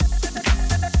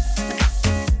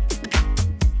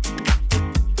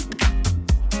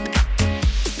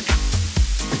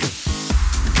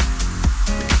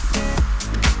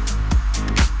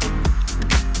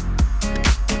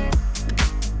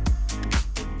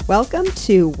Welcome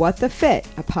to What the Fit,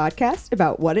 a podcast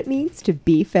about what it means to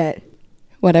be fit.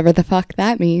 Whatever the fuck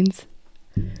that means.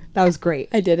 That was great.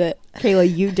 I did it.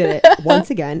 Kayla, you did it. Once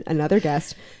again, another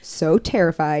guest, so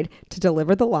terrified to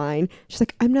deliver the line. She's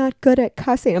like, I'm not good at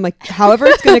cussing. I'm like, however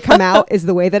it's going to come out is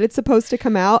the way that it's supposed to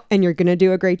come out, and you're going to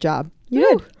do a great job. You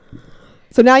did.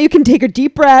 So now you can take a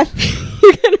deep breath.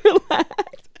 You can relax.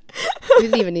 We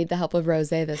didn't even need the help of Rose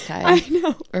this time. I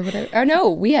know. Or whatever. Or no,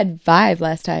 we had Vive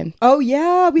last time. Oh,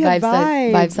 yeah, we had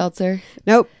Vive. Vive Seltzer.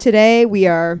 Nope. Today we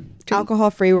are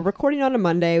alcohol-free. We're recording on a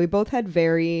Monday. We both had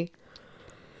very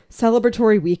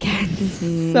celebratory weekends.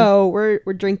 Mm-hmm. So we're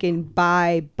drinking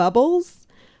by Bubbles.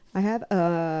 I have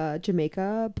a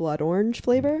Jamaica blood orange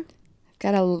flavor.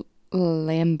 Got a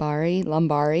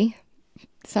Lambari.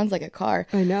 Sounds like a car.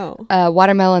 I know.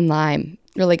 Watermelon lime.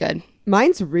 Really good.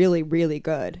 Mine's really, really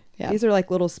good. Yeah. These are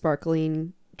like little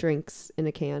sparkling drinks in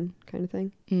a can kind of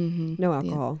thing. Mm-hmm. No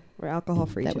alcohol. Yeah. We're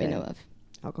alcohol-free that today. we know of.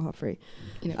 Alcohol-free.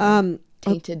 You know,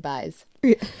 tainted buys.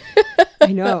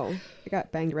 I know. I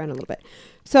got banged around a little bit.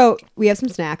 So we have some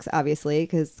snacks, obviously,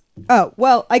 because,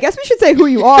 I guess we should say who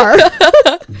you are.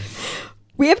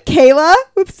 We have Kayla,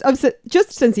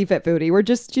 just Cincy Fit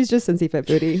Foodie. She's just Cincy Fit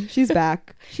Foodie. She's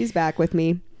back. She's back with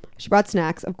me. She brought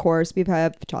snacks, of course. We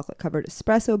have chocolate covered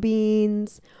espresso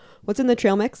beans. What's in the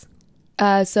trail mix?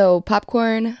 So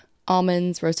popcorn,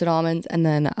 almonds, roasted almonds, and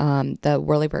then the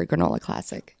Whirlybird granola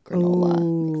classic granola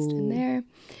mixed in there.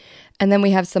 And then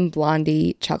we have some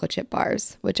Blondie chocolate chip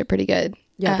bars, which are pretty good.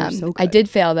 Yeah, they're so good. I did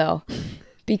fail though,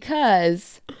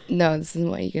 because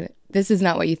this is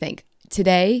not what you think.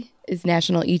 Today is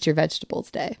National Eat Your Vegetables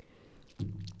Day,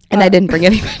 and I didn't bring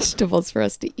any vegetables for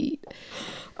us to eat.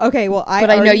 Okay, well,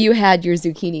 I know you had your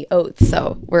zucchini oats,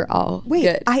 so we're all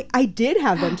good. I did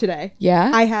have them today. Yeah,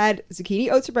 I had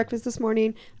zucchini oats for breakfast this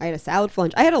morning. I had a salad for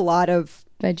lunch. I had a lot of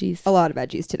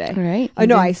veggies today. All right. Oh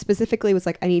no, I specifically was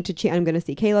like, I need to. I'm going to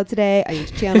see Kayla today. I need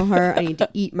to channel her. I need to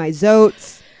eat my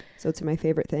zoats. Zoats are my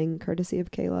favorite thing, courtesy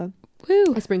of Kayla.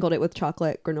 Woo! I sprinkled it with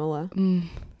chocolate granola.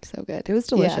 So good. It was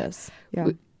delicious. Yeah.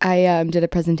 I did a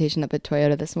presentation up at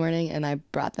Toyota this morning, and I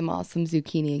brought them all some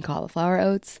zucchini and cauliflower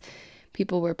oats.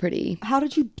 People were pretty... How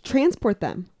did you transport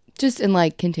them? Just in,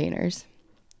 like, containers.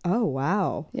 Oh,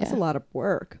 wow. Yeah. That's a lot of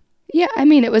work. Yeah, I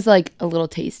mean, it was, like, a little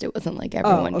taste. It wasn't like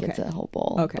everyone gets a whole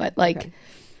bowl. Okay. But,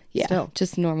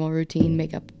 just normal routine.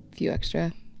 Make up a few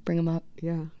extra. Bring them up.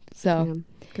 Yeah. So... Yeah.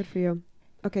 Good for you.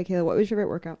 Okay, Kayla, what was your favorite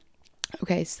workout?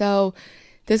 Okay, so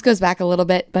this goes back a little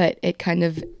bit, but it kind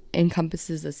of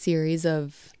encompasses a series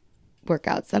of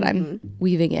workouts that I'm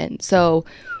weaving in. So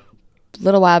a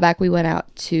little while back, we went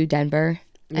out to Denver.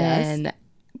 Yes. And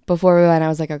before we went, I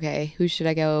was like, okay, who should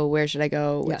I go? Where should I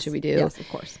go? What should we do? Yes, of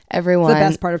course. Everyone. It's the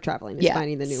best part of traveling is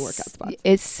finding the new workout spots.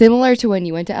 It's similar to when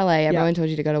you went to LA. Everyone told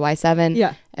you to go to Y7.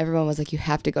 Yeah. Everyone was like, you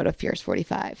have to go to Fierce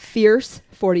 45. Fierce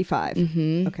 45.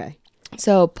 Mm-hmm. Okay.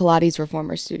 So Pilates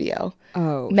Reformer Studio.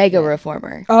 Oh. Mega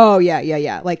Reformer. Oh,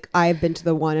 yeah. Like I've been to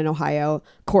the one in Ohio,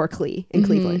 Corkley in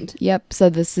Cleveland. Yep. So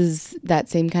this is that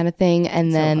same kind of thing.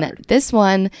 And then this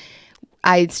one,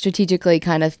 I strategically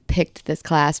kind of picked this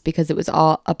class because it was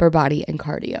all upper body and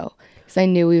cardio. Because I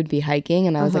knew we would be hiking,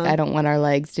 and I was like, I don't want our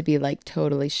legs to be like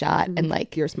totally shot and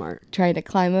like you're smart trying to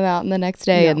climb them out in the next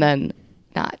day and then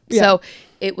not. Yeah. So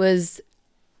it was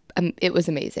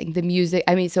amazing. The music,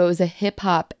 so it was a hip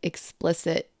hop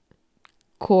explicit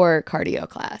core cardio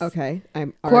class. Okay.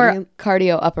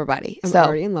 Cardio upper body. I'm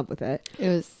already in love with it. It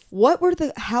was. What were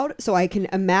so I can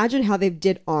imagine how they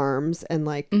did arms and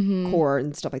like core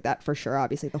and stuff like that for sure.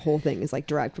 Obviously the whole thing is like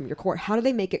derived from your core. How do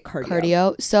they make it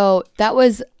cardio? So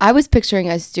I was picturing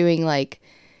us doing like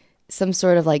some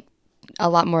sort of like a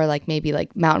lot more like maybe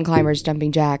like mountain climbers,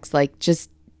 jumping jacks, like just,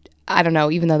 I don't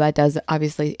know, even though that does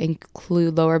obviously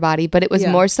include lower body, but it was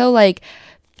more so like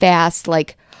fast,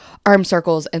 like arm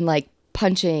circles and like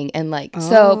punching and like,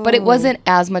 but it wasn't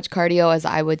as much cardio as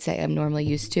I would say I'm normally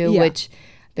used to, which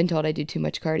I've been told I do too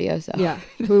much cardio. So yeah.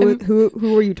 Who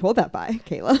were you told that by,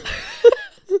 Kayla?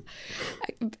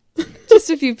 Just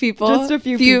a few people. Just a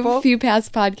few people. Few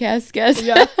past podcast guests.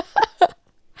 Yeah.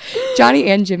 Johnny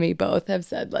and Jimmy both have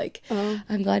said like,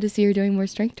 I'm glad to see you're doing more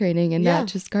strength training and not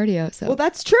just cardio. So well,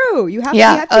 that's true. You have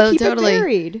to keep it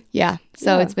varied. Yeah.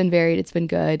 So it's been varied. It's been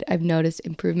good. I've noticed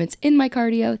improvements in my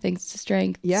cardio thanks to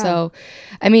strength. Yeah. So,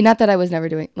 not that I was never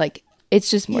doing like it's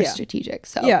just more Yeah. strategic.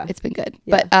 So Yeah. it's been good.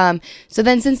 Yeah. But so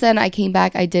then since then I came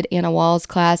back, I did Anna Wall's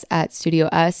class at Studio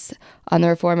S on the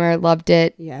Reformer. Loved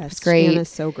it. Yes. It was great. Anna's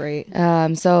so great.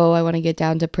 So I want to get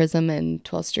down to Prism and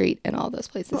 12th Street and all those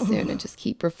places soon and just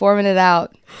keep performing it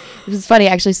out. It was funny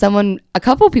actually. A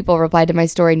couple people replied to my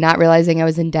story not realizing I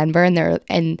was in Denver,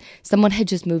 and someone had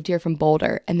just moved here from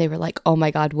Boulder, and they were like, "Oh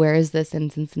my God, where is this in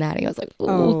Cincinnati?" I was like, "Ooh,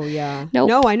 Oh yeah. Nope.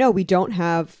 No, I know we don't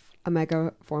have a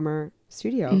Mega Former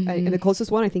studio, and the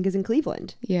closest one I think is in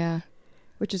Cleveland, yeah,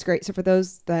 which is great. So for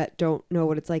those that don't know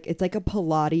what it's like a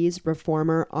Pilates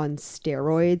reformer on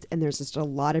steroids, and there's just a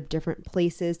lot of different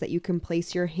places that you can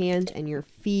place your hands and your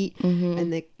feet,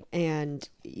 and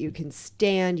you can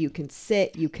stand, you can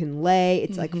sit, you can lay.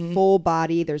 It's like full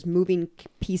body. There's moving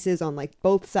pieces on like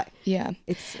both sides. yeah."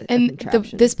 It's a And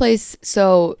contraption. this place,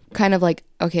 so kind of like,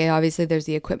 okay, obviously there's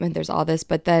the equipment, there's all this,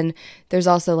 but then there's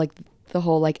also like the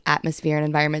whole like atmosphere and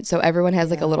environment. So everyone has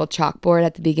like a little chalkboard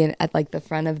at the beginning, at like the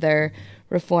front of their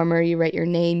reformer. You write your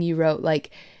name, you wrote like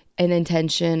an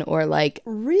intention or like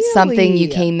something you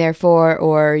Really? came there for,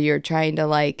 or you're trying to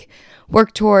like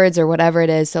work towards, or whatever it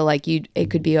is. So like it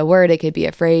could be a word, it could be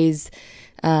a phrase.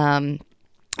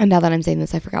 And now that I'm saying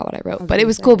this, I forgot what I wrote, but it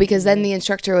was cool because then the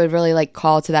instructor would really like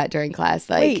call to that during class.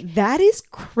 Like, Wait, that is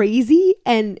crazy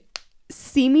and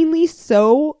seemingly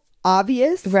so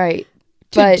obvious right.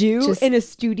 to But do just- in a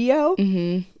studio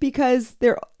because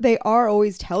they are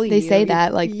always telling they you. say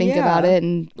that, like, think about Yeah. it,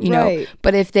 and you know, Right.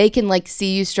 but if they can like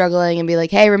see you struggling and be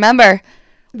like, hey, remember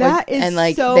That is and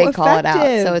like so they call it out,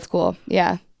 effective. so it's cool.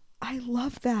 Yeah. I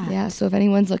love that. Yeah. So if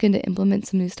anyone's looking to implement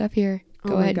some new stuff here,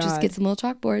 go Oh my ahead, just God. get some little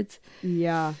chalkboards,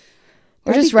 Yeah. or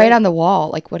That'd just be write great. on the wall,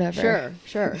 like whatever.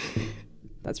 Sure.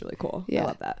 That's really cool. I Yeah.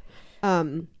 love that.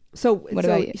 So What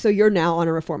about you? so you're now on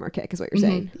a reformer kick is what you're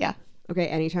saying. Yeah. Okay,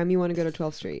 anytime you want to go to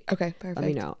 12th Street, Okay. Perfect. let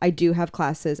me know. I do have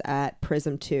classes at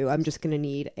Prism 2. I'm just going to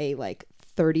need a like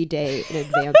 30-day in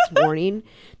advance warning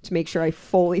to make sure I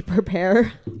fully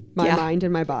prepare my Yeah. mind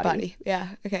and my body. Yeah.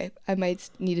 Okay. I might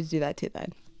need to do that too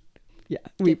then. Yeah,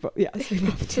 we both do.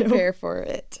 Prepare for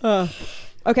it.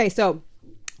 Okay, so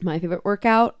my favorite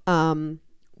workout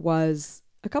was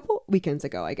a couple weekends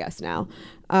ago, I guess now.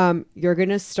 You're going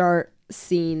to start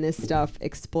seeing this stuff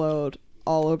explode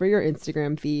all over your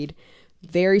Instagram feed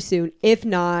very soon, if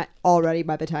not already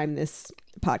by the time this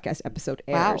podcast episode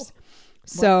airs. Wow.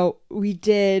 So we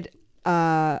did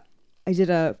I did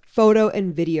a photo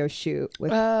and video shoot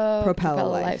with Propeller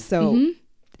Life. So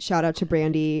shout out to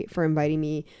Brandy for inviting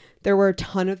me. There were a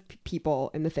ton of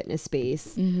people in the fitness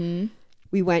space.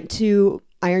 We went to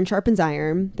Iron Sharpens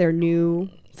Iron, their new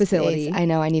facility. I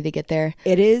know I need to get there.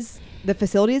 The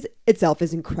facility itself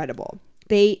is incredible.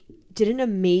 They did an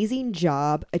amazing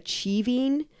job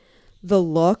achieving the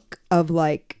look of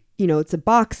like, you know, it's a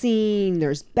boxing,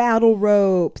 there's battle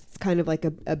ropes. It's kind of like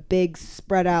a big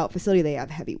spread out facility. They have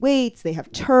heavy weights, they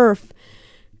have turf,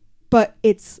 but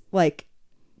it's like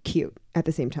cute at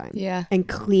the same time. Yeah. And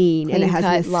clean and it has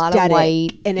cut, an lot of aesthetic white.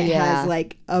 and it Yeah. has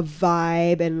like a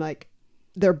vibe and like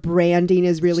their branding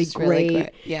is really Just really great.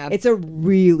 great. Yeah. It's a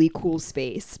really cool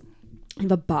space.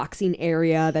 The boxing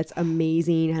area that's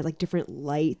amazing. It has like different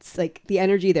lights. Like the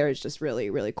energy there is just really,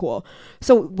 really cool.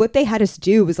 So what they had us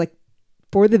do was like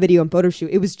for the video and photo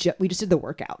shoot, it was we just did the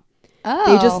workout.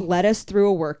 Oh. They just led us through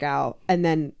a workout and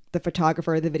then the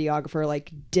photographer, the videographer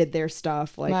like did their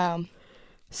stuff. Like wow.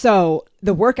 so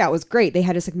the workout was great. They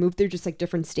had us like move through just like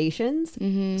different stations.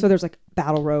 So there's like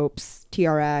battle ropes,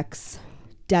 TRX,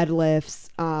 deadlifts,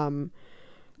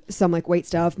 some like weight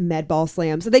stuff, med ball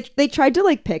slams. So they tried to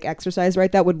like pick exercise,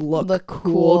 right, that would look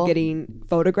cool getting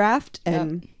photographed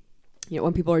and you know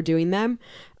when people are doing them.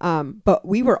 But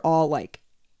we were all like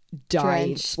dying,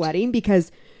 Drenched. sweating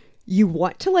because you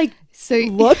want to like So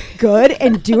look good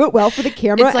and do it well for the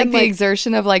camera. it's like and, the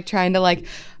exertion of like trying to like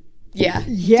do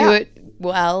it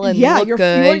well and yeah, look you're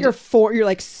good. feeling your form. You're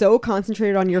like so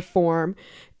concentrated on your form,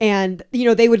 and you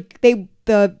know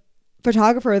the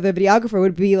photographer or the videographer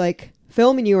would be like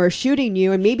filming you or shooting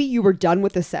you, and maybe you were done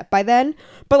with the set by then,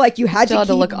 but like you had Still to had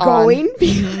to keep look on. going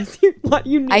because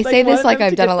you I say this like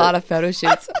I've done a lot of of photo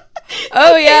shoots.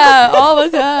 Oh yeah, all the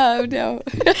time. No.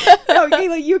 okay,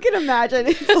 like you can imagine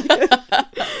it's like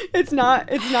it's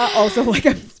not also like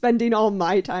I'm spending all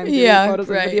my time doing photos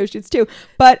and video shoots too.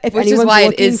 But if Which is anyone's why it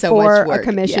looking is so for much work. a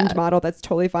commissioned Yeah. model, that's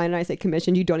totally fine. And I say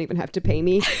commissioned, you don't even have to pay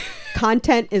me.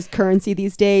 Content is currency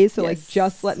these days, so like Yes.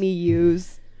 just let me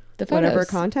use The whatever photos.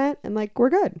 content and like we're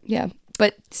good. Yeah.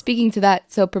 But speaking to that,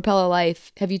 so Propeller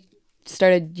Life, have you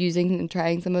started using and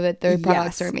trying some of it? Their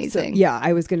products Yes. are amazing. So, yeah,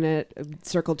 I was gonna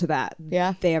circle to that.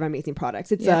 Yeah. They have amazing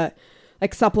products. It's Yeah.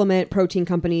 like supplement protein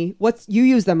company. You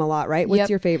use them a lot, right? What's Yep.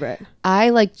 your favorite? I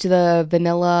liked the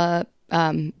vanilla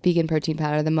vegan protein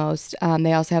powder the most.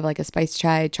 They also have like a spice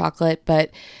chai chocolate, but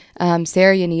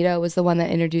Sarah Yanita was the one that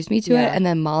introduced me to it, and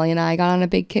then Molly and I got on a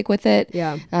big kick with it.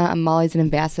 Yeah. Molly's an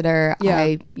ambassador. Yeah.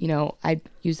 I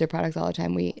use their products all the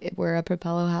time. We're a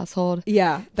Propello household.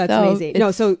 Yeah, that's So amazing.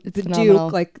 No, so it's the phenomenal.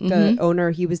 Duke, like the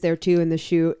owner, he was there too in the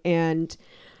shoot, and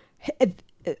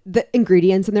the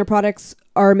ingredients in their products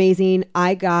are amazing.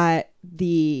 We got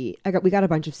a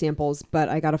bunch of samples, but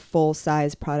I got a full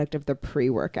size product of the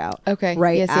pre-workout. Okay.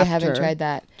 Right Yes, I haven't after tried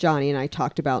that. Johnny and I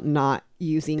talked about not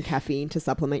using caffeine to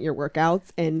supplement your workouts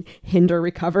and hinder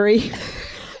recovery.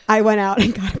 I went out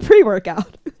and got a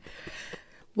pre-workout.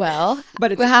 Well,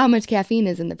 But it's- how much caffeine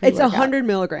is in the It's pre-workout? 100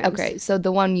 milligrams. Okay, so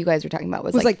the one you guys were talking about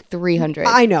was Was like 300.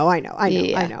 I know.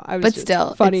 Yeah. I was But just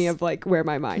still, funny it's of like where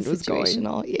my mind was going.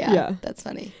 Situational. Yeah, Yeah. that's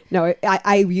funny. No,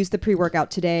 I used the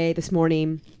pre-workout this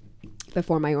morning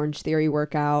before my Orange Theory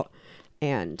workout,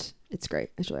 and it's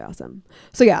great. It's really awesome.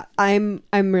 So yeah, I'm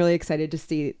really excited to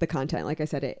see the content. Like I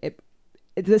said,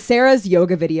 the Sarah's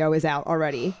yoga video is out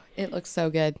already. It looks so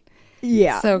good.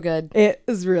 Yeah. So good. It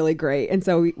was really great. And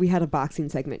so we had a boxing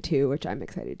segment too, which I'm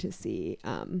excited to see.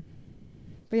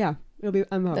 But yeah, I'm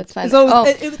hoping. That's fine. So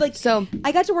it was like, So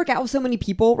I got to work out with so many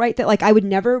people, right? That like we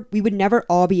would never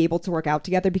all be able to work out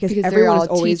together because they're everyone all is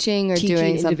always teaching or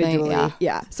doing something. individually.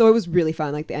 Yeah. So it was really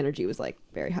fun. Like the energy was like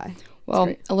very high. Well,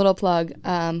 great. a little plug.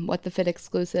 What the Fit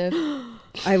exclusive.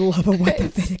 I love a What the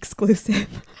Fit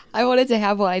exclusive. I wanted to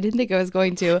have one. I didn't think I was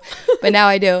going to, but now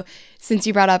I do. Since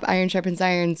you brought up Iron Sharpens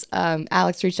Irons,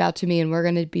 Alex reached out to me, and we're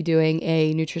going to be doing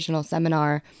a nutritional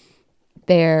seminar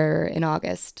there in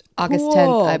August Cool.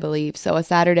 10th, I believe. So a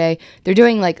Saturday. They're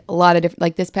doing like a lot of different.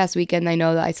 Like this past weekend, I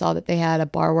know that I saw that they had a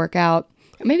bar workout.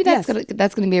 Maybe that's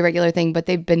gonna be a regular thing, but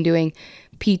they've been doing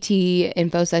PT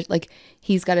info session. Like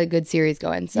he's got a good series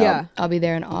going. So Yeah. I'll be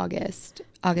there in August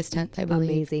 10th, I believe.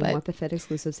 Amazing. But What the Fit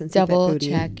exclusive since double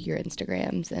check your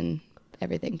Instagrams and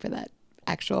everything for that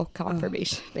actual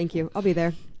confirmation. Thank you. I'll be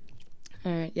there.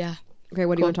 All right, yeah. Okay,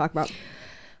 what do you want to talk about?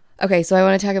 Okay, so I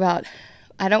want to talk about.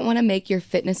 I don't want to make your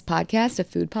fitness podcast a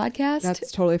food podcast.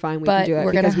 That's totally fine. We But can do it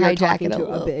we're gonna because we are hijack talking it a to a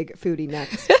little. big foodie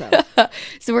next. So.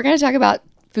 So we're going to talk about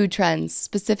food trends,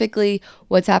 specifically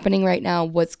what's happening right now,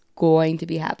 what's going to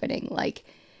be happening, like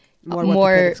What the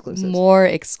Fit exclusives. more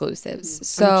exclusives.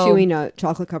 So I'm chewing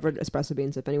chocolate covered espresso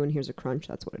beans. If anyone hears a crunch,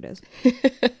 that's what it is.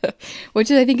 which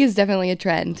I think is definitely a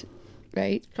trend,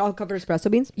 right? Chocolate covered espresso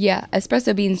beans. Yeah,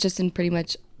 espresso beans just in pretty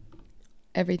much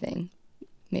everything.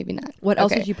 Maybe not. What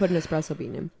else Okay. did you put an espresso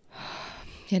bean in?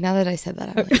 Yeah, now that I said that,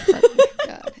 I'm like, oh my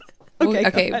God.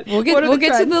 Okay, go ahead. We'll What are we'll the get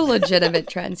to trends? the legitimate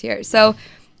trends here. So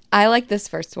I like this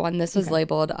first one. This was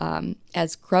labeled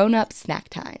as grown up snack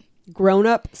time. Grown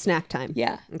up snack time.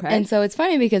 Yeah. Okay. And so it's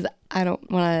funny because I don't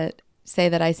want to say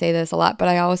that I say this a lot, but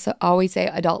I also always say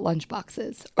adult lunch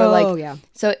boxes or Oh, yeah.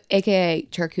 So AKA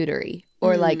charcuterie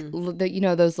or like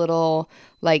those little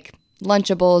like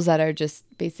Lunchables that are just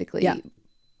basically Yeah.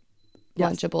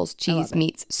 Yes. Lunchables, I cheese, love it.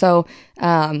 meats. So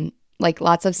like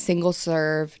lots of single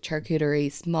serve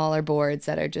charcuterie, smaller boards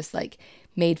that are just like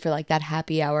made for like that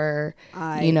happy hour,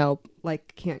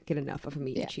 Like can't get enough of a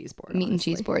meat and cheese board. meat and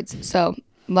honestly. cheese boards. So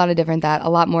a lot of different a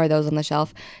lot more of those on the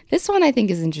shelf. This one I think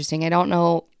is interesting. I don't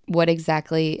know what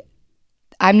exactly.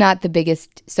 I'm not the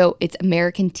biggest. So it's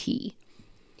American tea,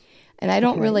 and I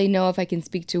don't really know if I can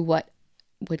speak to what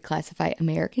would classify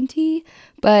American tea,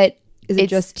 but Is it it's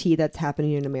just tea that's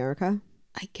happening in America?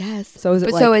 I guess. So is it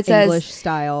But like so it says- English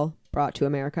style brought to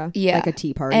America? Yeah. Like a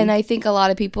tea party? And I think a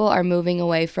lot of people are moving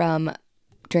away from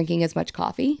drinking as much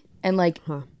coffee and like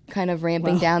kind of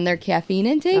ramping down their caffeine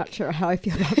intake. Not sure how I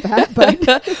feel about that,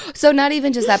 but So not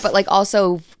even just that, but like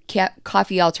also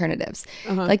coffee alternatives.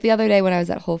 Like the other day when I was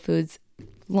at Whole Foods,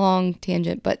 long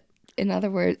tangent, but in other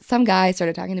words, some guy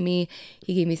started talking to me.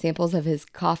 He gave me samples of his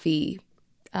coffee,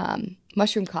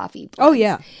 mushroom coffee. Oh, blends.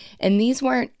 yeah. And these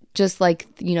weren't just like,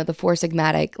 the Four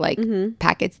Sigmatic like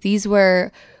packets. These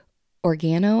were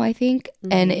organo, I think.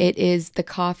 And it is the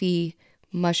coffee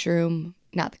mushroom,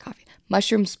 not the coffee,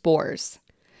 mushroom spores.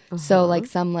 So like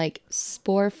some like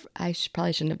spore,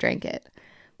 probably shouldn't have drank it.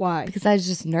 why? Because I was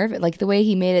just nervous. Like the way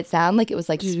he made it sound like it was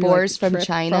like Did you, spores like, from trip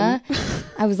China.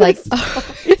 I was like,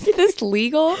 oh, is this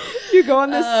legal? You go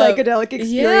on this psychedelic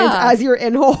experience yeah. as you're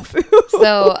in Whole Foods.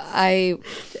 So I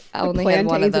only had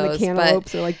one of Plantains and those. the But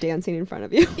cantaloupes are like dancing in front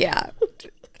of you. yeah.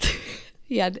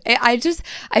 Yeah.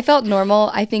 I felt normal.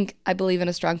 I believe in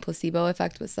a strong placebo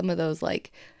effect with some of those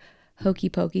like hokey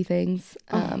pokey things.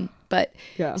 But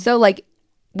Yeah. so like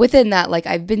within that, like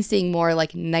I've been seeing more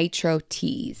like nitro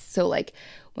teas. So like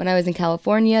when I was in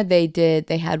California,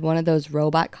 they had one of those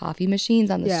robot coffee machines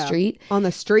on the street. On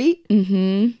the street?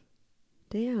 Mm-hmm.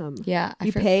 Damn. Yeah.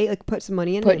 You pay, like, put some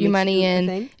money in. Put your money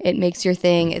in. It makes your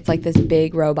thing. It's like this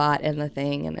big robot in the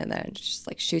thing, and then it just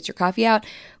like shoots your coffee out.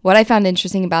 What I found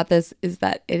interesting about this is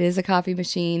that it is a coffee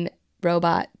machine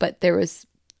robot, but there was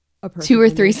 2 or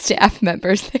 3 staff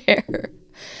members there.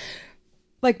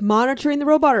 Like monitoring the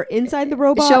robot or inside the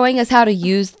robot? Showing us how to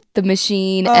use the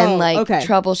machine and like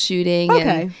troubleshooting.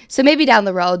 Okay. And so maybe down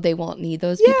the road they won't need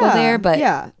those people there. But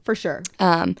yeah, for sure.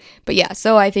 But yeah,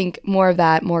 so I think more of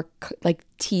that, like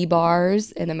tea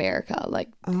bars in America. Like,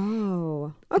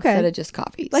 okay. Instead of just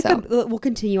coffee. Like so. we'll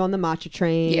continue on the matcha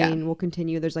train. Yeah. We'll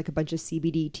continue. There's like a bunch of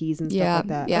CBD teas and stuff like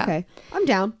that. Yeah. Okay. I'm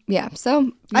down. Yeah.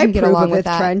 So I can get approve along of with this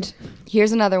that. trend.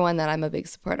 Here's another one that I'm a big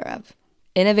supporter of.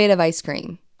 Innovative ice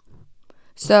cream.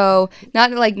 So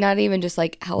not even just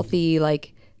like healthy,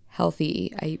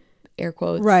 I air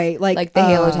quotes. Right. Like the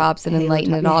Halo Tops and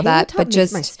Enlighten and all that. But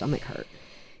just my stomach hurt.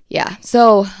 Yeah.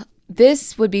 So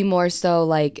this would be more so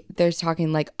like there's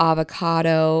talking like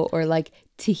avocado or like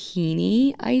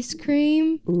tahini ice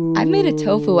cream. Ooh. I've made a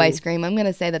tofu ice cream. I'm going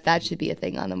to say that should be a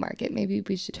thing on the market. Maybe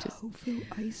we should tofu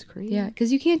ice cream. Yeah,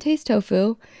 because you can't taste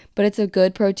tofu, but it's a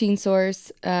good protein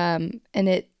source, and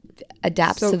it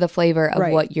adapts to the flavor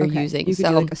of what you're using. You could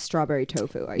do like a strawberry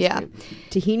tofu ice cream.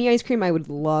 Tahini ice cream I would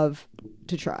love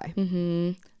to try.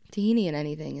 Mm-hmm. Tahini and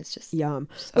anything is just yum.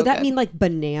 So would that good. mean like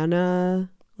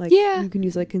banana? Like you can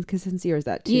use like consistency, or is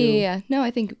that too? Yeah. No, I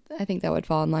think that would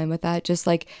fall in line with that. Just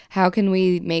like how can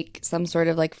we make some sort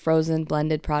of like frozen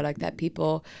blended product that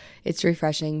it's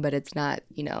refreshing, but it's not,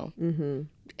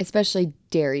 especially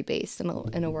dairy based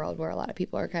in a world where a lot of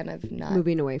people are kind of not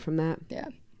moving away from that.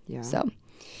 Yeah. So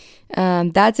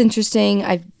that's interesting.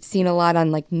 I've seen a lot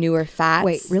on like newer fats.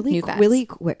 Wait, really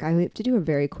quick. I have to do a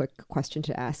very quick question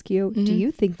to ask you. Mm-hmm. Do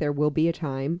you think there will be a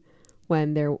time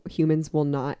when humans will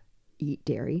not eat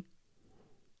dairy?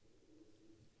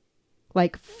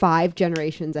 Like 5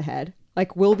 generations ahead?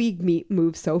 Like, will we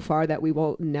move so far that we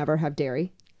will never have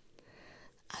dairy?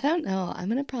 I don't know. I'm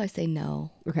going to probably say no.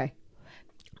 Okay.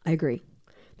 I agree.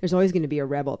 There's always going to be a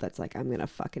rebel that's like, I'm going to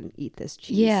fucking eat this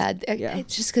cheese. Yeah.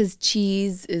 It's just because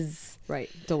cheese is... Right.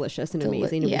 Delicious and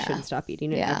amazing. And we shouldn't stop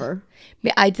eating it ever.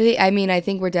 I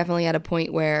think we're definitely at a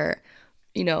point where,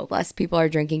 less people are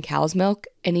drinking cow's milk.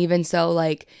 And even so,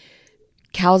 like,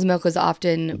 cow's milk is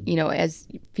often, as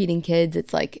feeding kids,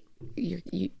 it's like,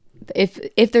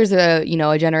 if there's a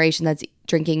generation that's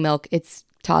drinking milk, it's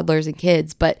toddlers and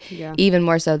kids, but even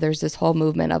more so there's this whole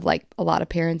movement of like a lot of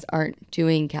parents aren't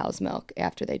doing cow's milk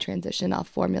after they transition off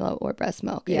formula or breast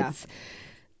milk. It's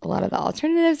a lot of the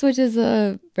alternatives, which is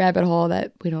a rabbit hole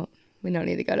that we don't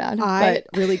need to go down. But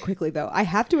really quickly though, I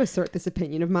have to assert this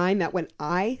opinion of mine that when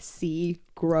I see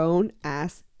grown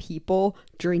ass people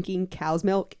drinking cow's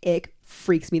milk, it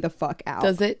freaks me the fuck out.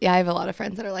 Does it? Yeah, I have a lot of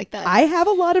friends that are like that. I have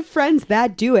a lot of friends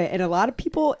that do it, and a lot of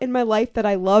people in my life that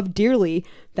I love dearly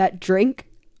that drink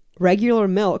regular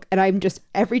milk, and I'm just,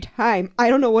 every time, I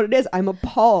don't know what it is, I'm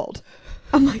appalled.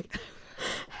 I'm like,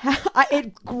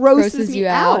 it grosses me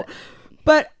out.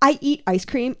 But I eat ice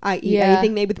cream. I eat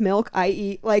anything made with milk. I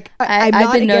eat, like, I'm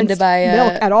not been known against to buy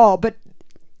milk at all, but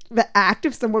the act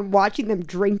of someone watching them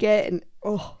drink it and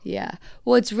yeah.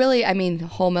 Well, it's really,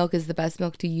 whole milk is the best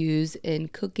milk to use in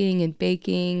cooking and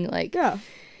baking. Like, yeah,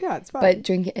 it's fine. But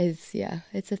drinking is,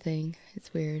 it's a thing.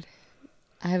 It's weird.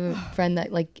 I have a friend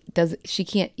that like she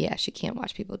can't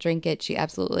watch people drink it. She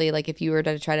absolutely, like, if you were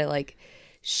to try to like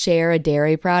share a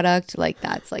dairy product, like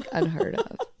that's like unheard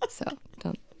of. So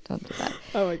don't do that.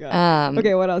 Oh my God.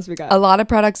 Okay, what else we got? A lot of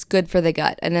products good for the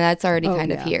gut, and that's already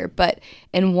kind of here. But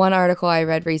in one article I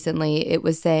read recently, it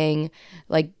was saying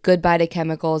like goodbye to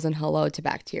chemicals and hello to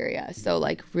bacteria. So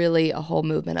like really a whole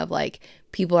movement of like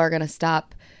people are going to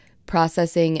stop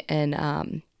processing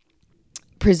and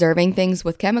preserving things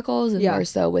with chemicals and more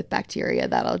so with bacteria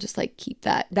that'll just like keep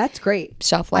that. That's great.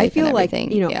 Shelf life. I feel and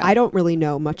everything. Like, I don't really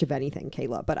know much of anything,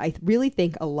 Kayla, but I really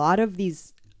think a lot of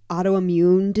these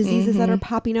autoimmune diseases that are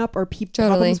popping up or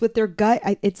problems with their gut,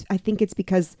 I think it's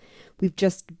because we've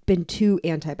just been too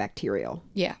antibacterial.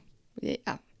 Yeah.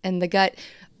 And the gut,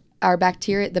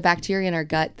 the bacteria in our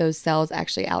gut, those cells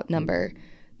actually outnumber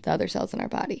the other cells in our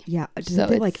body. Yeah. Doesn't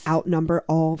they like outnumber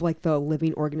all of like the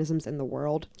living organisms in the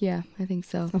world? Yeah, I think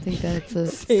so. I think that's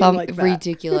like that.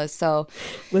 Ridiculous. So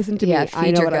listen to me.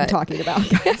 I know what I'm talking about,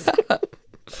 guys.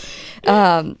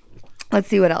 Let's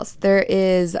see what else. There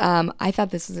is, I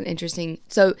thought this was an interesting,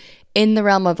 so in the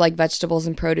realm of like vegetables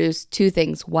and produce, 2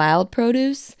 things, wild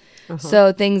produce.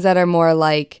 So things that are more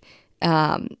like,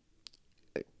 not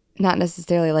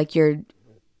necessarily like your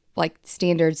like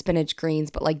standard spinach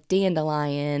greens, but like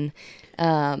dandelion,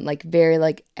 like very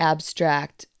like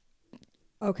abstract,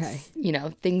 Okay. you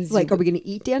know, things Like, are we going to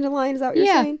eat dandelion? Is that what you're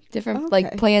saying? different Okay.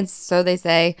 like plants, so they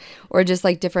say, or just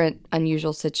like different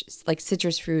unusual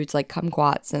citrus fruits like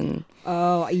kumquats and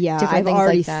Oh, yeah. different I've things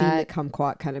already like seen that. the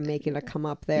kumquat kind of making a come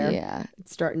up there. yeah,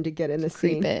 It's starting to get in the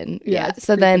creep scene. in. Yeah. Yeah. It's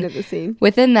So creeping then in the scene.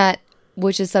 within that,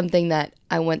 which is something that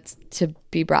I want to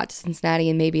be brought to Cincinnati,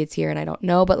 and maybe it's here and I don't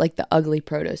know, but like the ugly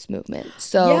produce movement.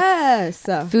 So Yes.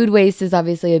 food waste is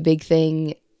obviously a big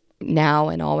thing now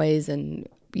and always, and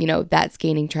you know that's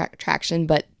gaining traction.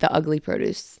 But the ugly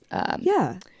produce,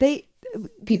 Yeah.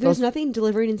 People- There's nothing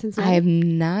delivering in Cincinnati. I have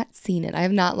not seen it. I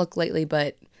have not looked lately,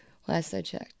 but last I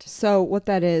checked, So what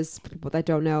that is, for people that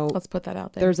don't know, let's put that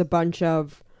out there. there's a bunch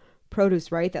of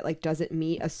produce, right, that like doesn't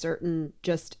meet a certain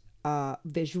just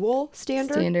visual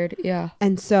standard. Yeah.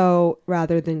 And so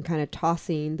rather than kind of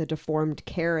tossing the deformed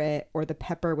carrot or the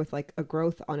pepper with like a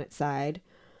growth on its side,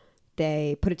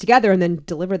 they put it together and then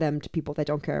deliver them to people that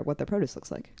don't care what their produce looks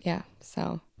like. Yeah.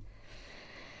 So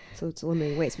it's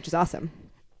eliminating waste, which is awesome.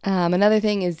 another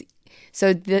thing is,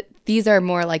 so these are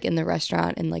more like in the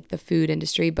restaurant and like the food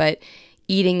industry, but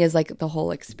eating is like the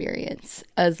whole experience,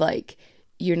 as like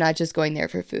you're not just going there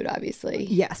for food, obviously.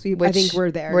 Yes, I Which think we're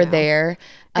there. We're now. there.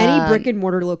 Any brick and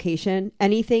mortar location,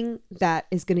 anything that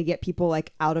is going to get people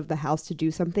like out of the house to do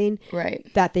something Right.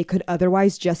 that they could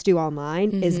otherwise just do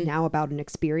online is now about an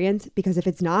experience. Because if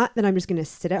it's not, then I'm just going to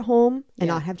sit at home and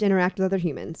Yeah. not have to interact with other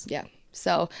humans. Yeah.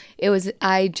 So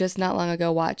I just not long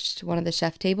ago watched one of the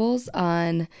chef tables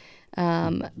on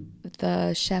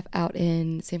the chef out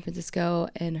in San Francisco,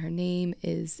 and her name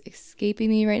is escaping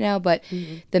me right now, but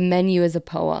the menu is a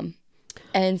poem.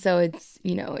 And so it's,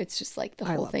 you know, it's just like the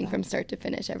whole love thing that. from start to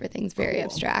finish. Everything's very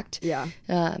abstract. Yeah.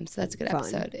 So that's a good Fun.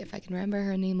 episode. If I can remember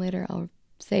her name later, I'll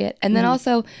say it. And then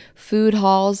also food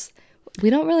halls. We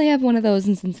don't really have one of those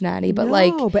in Cincinnati, but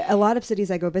but a lot of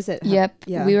cities I go visit. yep.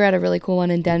 Yeah. We were at a really cool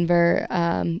one in Denver.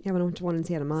 Yeah, when I went to one in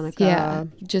Santa Monica. Yeah,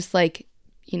 just like,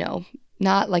 you know,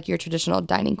 not like your traditional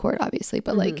dining court, obviously,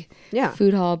 but like Yeah.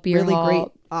 food hall, beer Really hall, great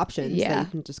options. Yeah. That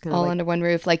you can just kind of all like, under one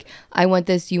roof. Like, I want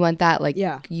this, you want that. Like,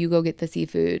 Yeah. you go get the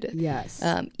seafood. yes.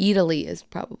 Italy is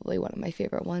probably one of my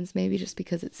favorite ones, maybe just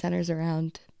because it centers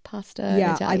around pasta. and yeah.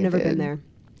 I've Italian never food. been there.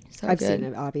 So I've good. seen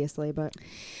it, obviously, but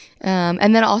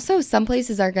And then also some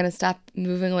places are going to stop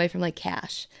moving away from like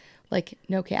cash, like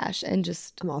no cash, and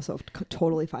just, I'm also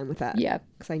totally fine with that. yeah,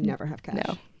 Because I never have cash.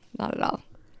 no, not at all.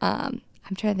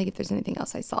 I'm trying to think if there's anything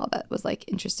else I saw that was like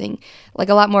interesting. Like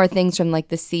a lot more things from like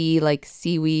the sea, like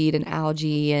seaweed and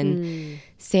algae and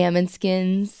salmon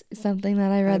skins. Something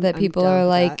that I read that I'm people down are for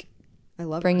like, that. I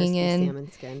love bringing crispy in-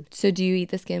 salmon skin. so do you eat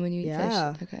the skin when you eat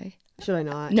Yeah. fish? Okay. Should I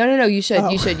not? No, you should. Oh.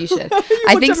 You should. I looked think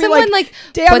at me someone like, like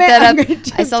 "Damn put it, that I'm up. gonna-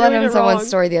 I saw that doing on it someone's wrong."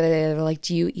 story the other day. They were like,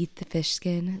 "Do you eat the fish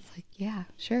skin?" It's like, yeah,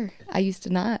 sure. I used to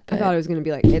not. I But thought it was going to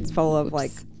be like, it's full of like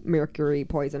mercury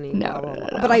poisoning. No, blah, blah, no,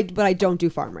 blah. no. But I don't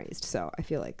do farm raised, so I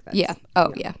feel like that's, yeah. Oh,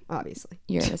 you know, yeah. obviously.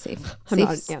 You're in a safe, I'm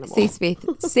not an animal.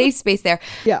 safe space there.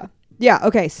 Yeah. Yeah.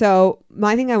 Okay. So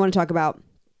my thing I want to talk about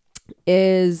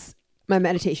is my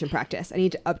meditation practice. I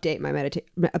need to update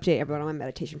update everyone on my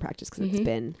meditation practice because it's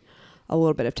been a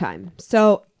little bit of time.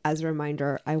 So as a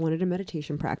reminder, I wanted a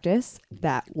meditation practice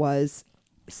that was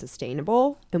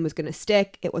sustainable and was going to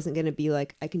stick. It wasn't going to be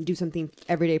like I can do something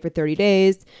every day for 30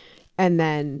 days and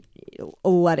then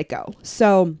let it go.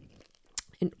 So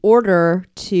in order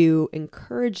to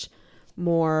encourage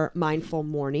more mindful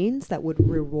mornings that would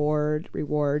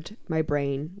reward my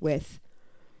brain with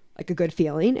like a good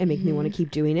feeling and make me want to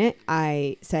keep doing it,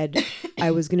 I said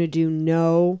I was going to do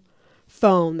no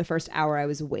phone the first hour I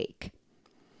was awake.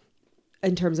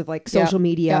 In terms of like social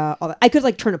media, all that. I could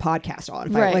like turn a podcast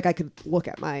on if I could look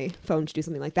at my phone to do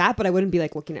something like that, but I wouldn't be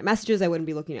like looking at messages. I wouldn't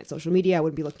be looking at social media. I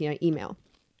wouldn't be looking at email.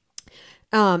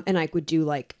 And I would do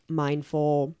like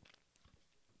mindful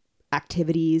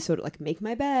activities, sort of like make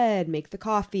my bed, make the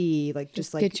coffee, like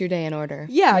just like get your day in order.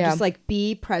 yeah, just like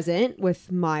be present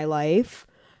with my life,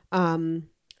 and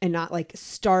not like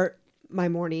start my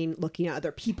morning looking at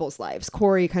other people's lives.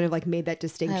 Corey kind of like made that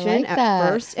distinction at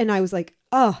first, and I was like,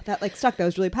 oh, that like stuck. That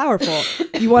was really powerful.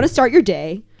 You want to start your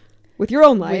day with your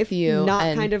own life, With you, not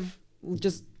and- kind of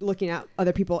just looking at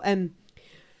other people. And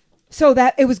so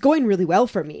that it was going really well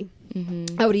for me.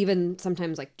 I would even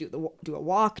sometimes like do a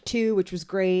walk too, which was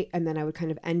great, and then I would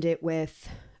kind of end it with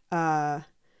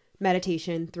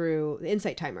meditation through the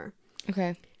Insight Timer,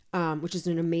 Okay. which is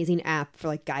an amazing app for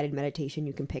like guided meditation.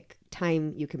 You can pick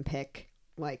time, you can pick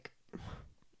like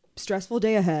stressful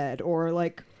day ahead, or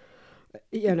like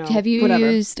you know, Have you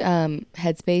whatever. used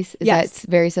Headspace? Is Yes. that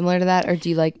very similar to that, or do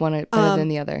you like one better than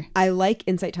the other? I like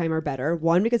Insight Timer better.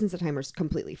 One, because Insight Timer is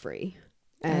completely free,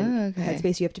 and Oh, okay.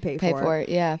 Headspace you have to pay Pay for. for it,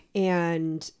 yeah.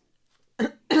 And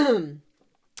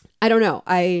I don't know.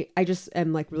 I just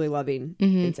am like really loving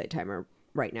Insight Timer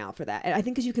right now for that. And I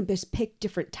think because you can just pick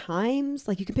different times.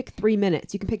 Like you can pick 3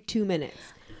 minutes. You can pick 2 minutes.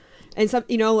 And some,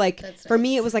 you know, like That's for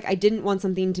me, it was like I didn't want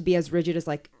something to be as rigid as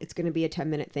like it's going to be a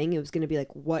 10-minute thing. It was going to be like,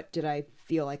 what did I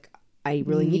feel like I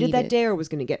really needed that day or was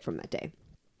going to get from that day?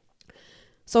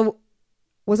 So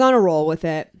was on a roll with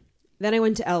it. Then I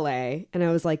went to LA and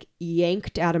I was like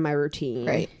yanked out of my routine.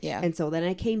 Right, yeah. And so then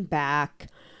I came back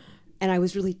and I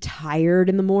was really tired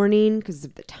in the morning because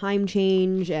of the time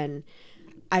change. And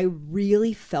I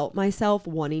really felt myself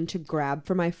wanting to grab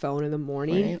for my phone in the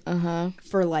morning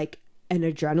for like an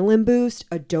adrenaline boost,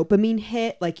 a dopamine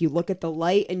hit. Like you look at the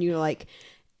light and you're like,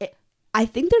 I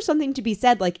think there's something to be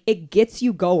said. Like it gets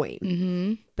you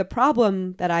going. The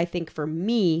problem that I think for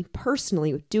me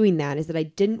personally with doing that is that I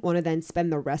didn't want to then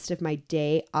spend the rest of my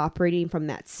day operating from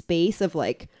that space of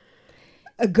like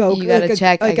a go. You gotta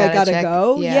check. Like I gotta check.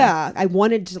 go. Yeah. Yeah. I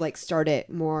wanted to like start it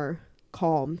more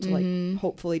calm to like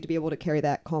hopefully to be able to carry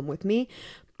that calm with me.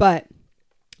 But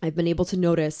I've been able to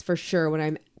notice for sure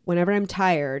whenever I'm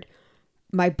tired,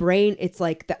 my brain, it's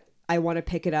like that I want to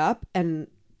pick it up and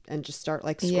just start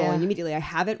like scrolling immediately. I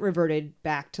haven't reverted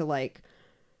back to like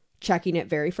checking it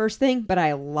very first thing, but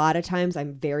a lot of times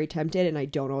I'm very tempted and I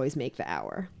don't always make the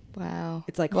hour. Wow.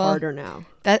 It's like harder now.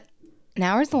 That an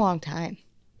hour's a long time.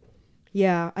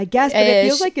 Yeah, I guess, but it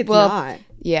feels like it's not.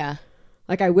 Yeah.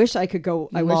 Like I wish I could go.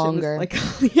 I Longer. wish it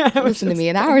was like yeah. Listen to me,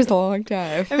 an hour's a long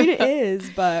time. I mean, it is,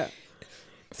 but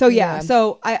so yeah. Yeah.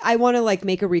 So I want to like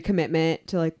make a recommitment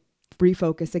to like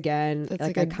refocus again. That's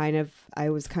like a good- I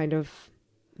was kind of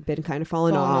been kind of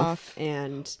falling off,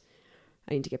 and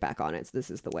I need to get back on it. So this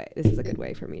is the way. This is a good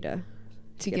way for me to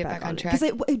get back on track. because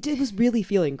it was really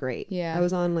feeling great. Yeah. I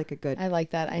was on like a good. I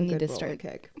like that. I need to roller start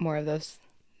kick. more of those,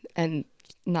 and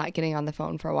not getting on the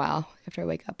phone for a while after I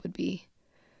wake up would be.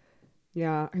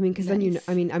 Yeah, I mean, because then Nice.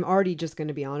 I'm already just going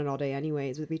to be on it all day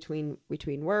anyways. With between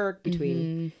work,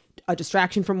 between a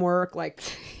distraction from work, like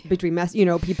between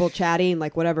people chatting,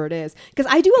 like whatever it is. Because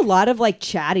I do a lot of like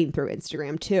chatting through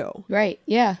Instagram too. Right.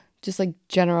 Yeah. Just like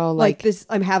general Like this,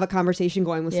 I have a conversation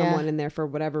going with Yeah. someone, and there for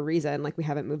whatever reason, like we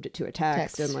haven't moved it to a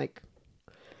text. And like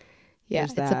yeah,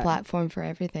 there's it's a that. platform for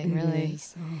everything, really.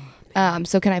 is. Oh.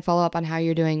 So can I follow up on how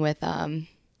you're doing with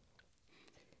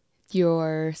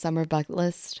your summer bucket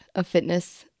list of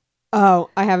fitness? Oh,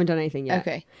 I haven't done anything yet.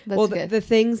 Okay, that's Well, good. the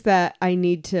things that I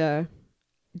need to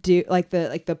do, like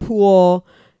the pool,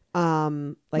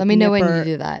 like Let me know when Nipper, you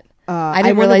do that. I I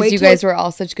didn't wanna realize wait you till- guys were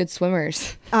all such good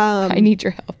swimmers. I need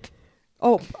your help.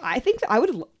 Oh, I think I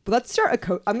would. Let's start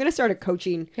I'm going to start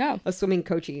a swimming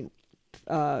coaching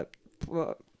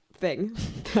thing.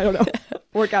 I don't know.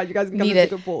 Workout. You guys can come Need to it.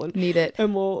 the pool Need it.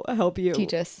 and we'll help you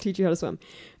Teach you how to swim.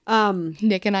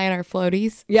 Nick and I and our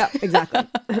floaties. Yeah, exactly.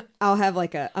 I'll have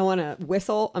I want to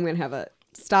whistle. I'm going to have a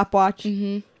stopwatch.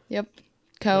 Yep.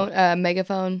 Cone,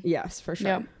 megaphone. Yes, for sure.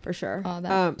 Yep. For sure. All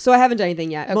that. So I haven't done anything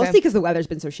yet. Okay. Mostly because the weather's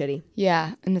been so shitty.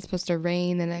 Yeah, and it's supposed to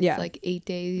rain the next Yeah. like 8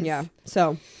 days. Yeah.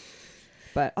 So,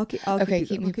 but I'll keep Okay, keep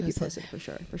keep me you posted.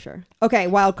 posted for sure. Okay,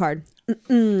 wild card. All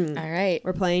right.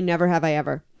 We're playing Never Have I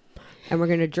Ever, and we're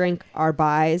gonna drink our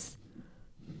buys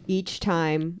each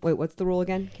time. Wait, what's the rule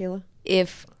again, Kayla?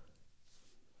 If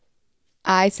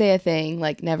I say a thing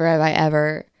like "Never have I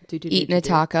ever eaten a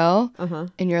taco,"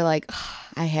 and you're like,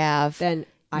 "I have," Then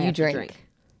I You have drink. to drink.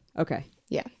 Okay.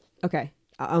 yeah. Okay.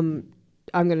 I'm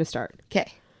gonna start.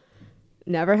 Okay.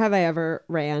 Never have I ever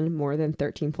ran more than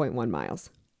 13.1 miles.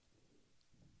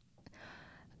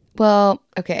 Well,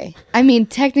 okay. I mean,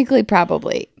 technically,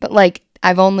 probably, but like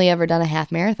I've only ever done a half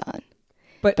marathon,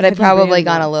 But but I've have you probably ran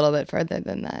gone more? a little bit further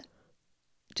than that,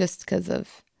 just because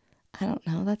of. I don't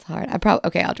know. That's hard.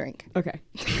 Okay. I'll drink. Okay.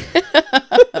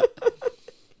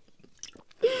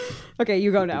 Okay,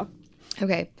 you go now.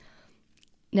 Okay.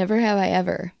 Never have I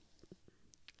ever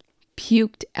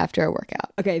puked after a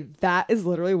workout. Okay, that is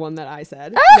literally one that I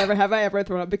said. Ah! Never have I ever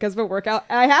thrown up because of a workout.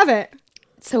 I haven't.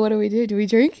 So what do we do? Do we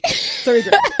drink? So we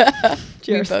drink.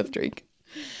 Cheers. We both drink.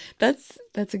 That's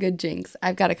a good jinx.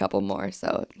 I've got a couple more,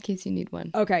 so in case you need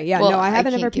one. Okay, yeah, Well, no, I I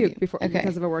haven't can't ever give puked you- before okay.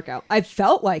 because of a workout. I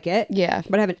felt like it, Yeah,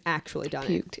 but I haven't actually done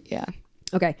puked. Yeah,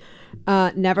 it. Okay,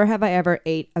 never have I ever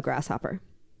ate a grasshopper.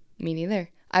 me neither.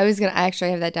 I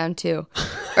actually have that down too.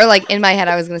 Or like in my head,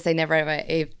 I was gonna say never have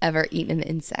I ever eaten an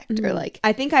insect or like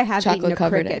I think I have eaten a Chocolate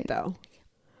covered cricket in- though,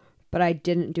 but I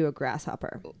didn't do a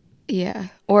grasshopper. yeah.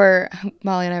 Or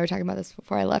Molly and I were talking about this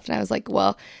before I left, and I was like,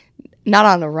 well, Not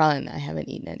on a run. I haven't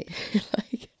eaten any.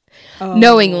 Like Oh,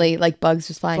 knowingly, like bugs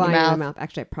just flying in flying your in mouth. the mouth.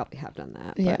 Actually, I probably have done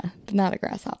that. But Yeah, but not a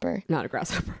grasshopper. not a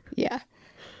grasshopper. Yeah.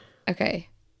 Okay.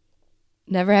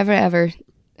 Never, ever, ever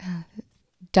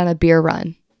done a beer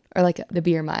run or like the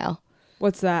beer mile.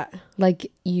 What's that?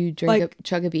 Like you Like-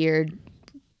 chug a beer,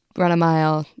 run a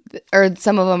mile, or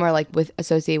some of them are like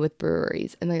associated with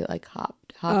breweries, and they like hop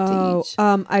to each.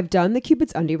 I've done the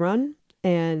Cupid's Undie Run,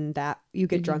 and that you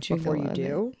get You drunk drink a before you lot of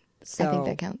do. So I think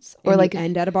that counts. or Or like you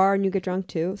end at a bar and you get drunk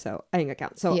too. So I think that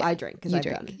counts. So yeah, I drink because you I've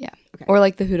drink, done it. yeah. Okay. Or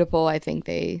like the Hootapole. I think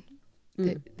the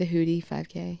Hootie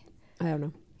 5K, I don't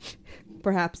know.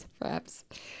 Perhaps. perhaps.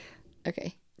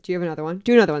 Okay, Do you have another one?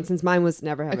 Do another one since mine was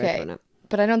never have I Okay. thrown up.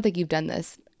 but I don't think you've done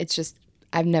this. It's just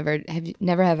I've never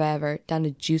have I ever done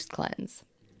a juice cleanse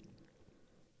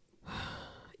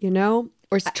You know,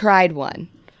 or tried one.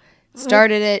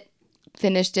 Started it,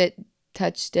 finished it,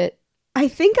 touched it. I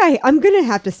think I'm gonna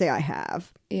have to say I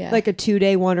have. Yeah. Like a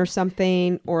 2-day one or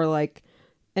something, or like,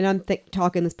 and I'm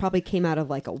talking. This probably came out of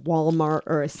like a Walmart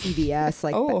or a CVS,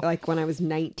 like Oh. like when I was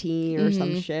 19 or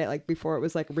some shit, like before it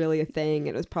was like really a thing.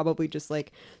 It was probably just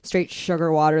like straight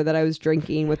sugar water that I was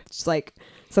drinking with just like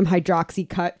some hydroxy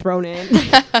cut thrown in.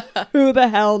 Who the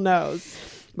hell knows?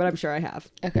 But I'm sure I have.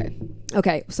 Okay.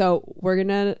 Okay, so we're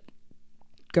gonna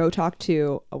go talk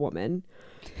to a woman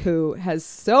who has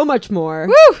so much more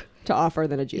to offer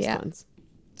than a juice Yeah. cleanse.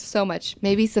 So much.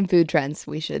 Maybe some food trends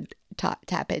we should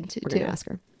tap into We're too. gonna ask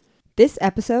her. This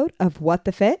episode of What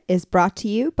the Fit is brought to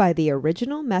you by the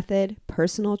Original Method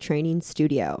Personal Training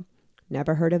Studio.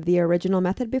 Never heard of the Original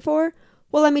Method before?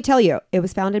 Well, let me tell you, it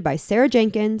was founded by Sarah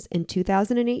Jenkins in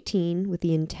 2018 with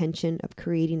the intention of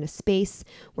creating a space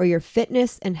where your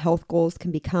fitness and health goals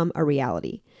can become a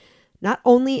reality. Not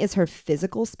only is her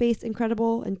physical space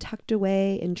incredible and tucked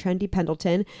away in trendy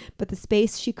Pendleton, but the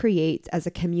space she creates as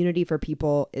a community for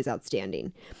people is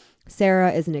outstanding.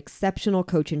 Sarah is an exceptional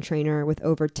coach and trainer with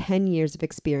over 10 years of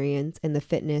experience in the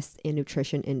fitness and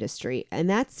nutrition industry. And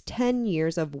that's 10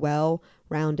 years of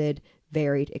well-rounded,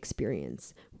 varied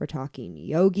experience. We're talking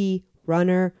yogi,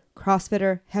 runner,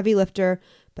 CrossFitter, heavy lifter,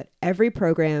 but every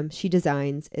program she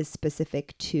designs is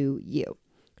specific to you.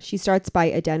 She starts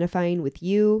by identifying with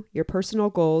you, your personal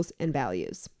goals and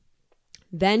values.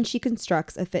 Then she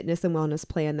constructs a fitness and wellness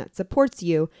plan that supports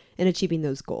you in achieving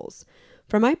those goals.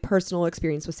 From my personal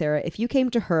experience with Sarah, if you came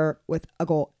to her with a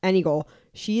goal, any goal,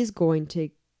 she is going to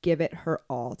give it her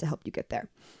all to help you get there.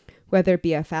 Whether it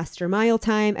be a faster mile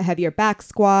time, a heavier back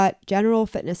squat, general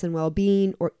fitness and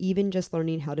well-being, or even just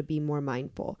learning how to be more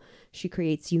mindful. She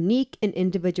creates unique and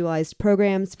individualized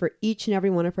programs for each and every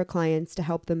one of her clients to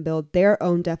help them build their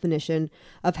own definition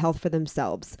of health for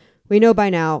themselves. We know by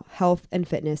now, health and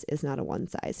fitness is not a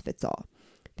one-size-fits-all.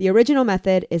 The Original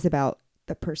Method is about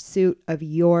the pursuit of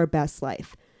your best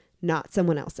life, not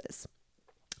someone else's.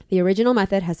 The Original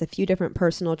Method has a few different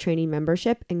personal training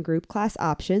membership and group class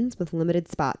options with limited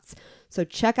spots. So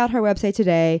check out her website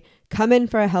today. Come in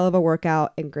for a hell of a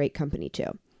workout and great company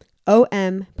too.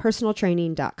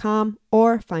 ompersonaltraining.com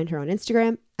or find her on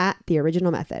Instagram at The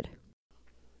Original Method.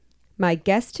 My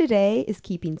guest today is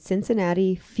keeping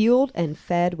Cincinnati fueled and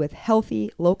fed with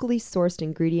healthy, locally sourced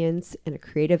ingredients and a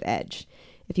creative edge.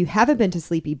 If you haven't been to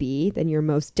Sleepy Bee, then you're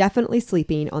most definitely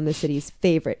sleeping on the city's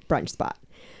favorite brunch spot.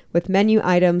 With menu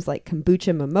items like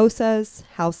kombucha mimosas,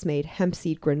 house-made hemp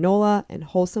seed granola, and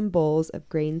wholesome bowls of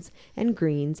grains and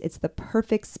greens, it's the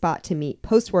perfect spot to meet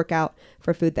post-workout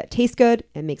for food that tastes good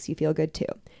and makes you feel good too.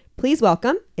 Please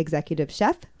welcome Executive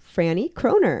Chef Franny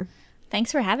Kroner.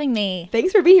 Thanks for having me.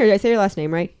 Thanks for being here. Did I say your last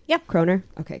name right? Yep. Kroner?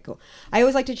 Okay, cool. I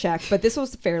always like to check, but this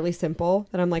was fairly simple.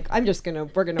 And I'm like, we're going to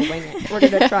wing it. We're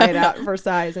going to try it out for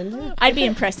size. And I'd be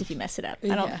impressed if you mess it up. I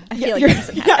feel like you're- that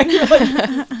doesn't happen. you're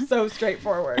like, this is so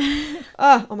straightforward.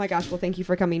 Oh my gosh. Well, thank you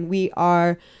for coming. We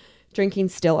are drinking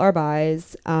Still Our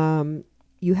Buys.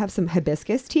 You have some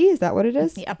hibiscus tea. Is that what it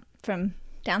is? Yep. From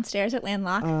downstairs at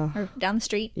Landlock or down the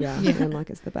street. Yeah. Landlock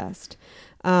is the best.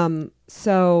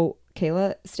 So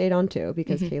Kayla stayed on too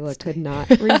because Kayla could not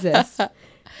resist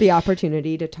the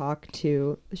opportunity to talk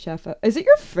to the chef. Is it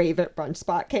your favorite brunch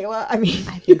spot, Kayla? I mean,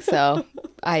 I think so.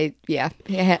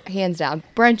 Hands down.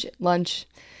 Brunch, lunch.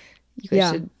 You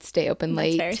guys should stay open That's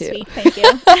late very too. sweet. Thank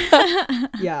you.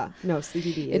 yeah, no,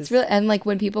 Sleepy Bee is. It's really, and like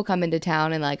when people come into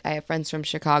town and like I have friends from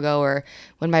Chicago or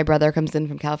when my brother comes in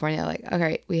from California, I'm like,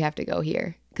 okay, we have to go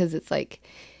here because it's like,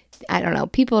 I don't know,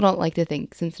 people don't like to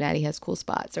think Cincinnati has cool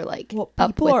spots or like Well, up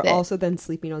people with are it. also then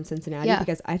sleeping on Cincinnati Yeah.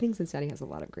 because I think Cincinnati has a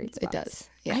lot of great spots. It does.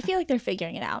 Yeah, I feel like they're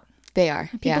figuring it out. they are.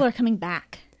 People are coming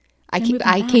back. I They're keep. moving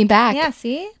I came back. Yeah,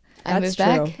 see? I That's moved true.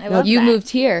 back. I love You that. moved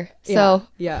here. So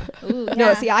yeah. Ooh, No,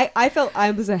 yeah. see, I felt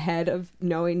I was ahead of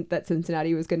knowing that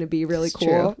Cincinnati was going to be really It's cool.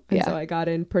 true. And Yeah. so I got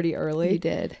in pretty early. you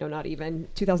did. No, not even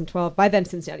 2012. By then,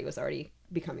 Cincinnati was already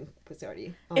on It the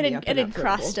had, up it and had up for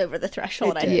crossed Louisville. over the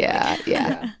threshold. It I did. think.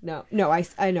 Yeah. Yeah. No,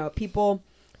 I know people.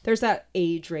 There's that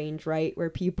age range, right, where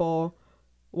people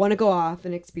want to go off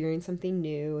and experience something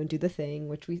new and do the thing,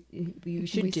 which we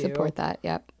should We do. support that.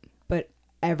 Yep. But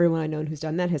everyone I know who's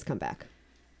done that has come back.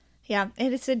 Yeah,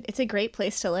 it's a great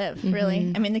place to live,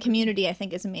 really. I mean, the community I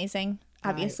think is amazing.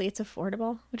 Obviously, it's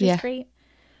affordable, which Yeah. is great,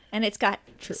 and it's got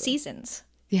Truly. seasons.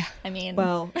 Yeah. I mean,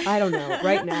 Well, I don't know.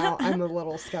 Right now, I'm a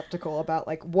little skeptical about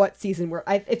like what season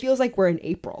it feels like we're in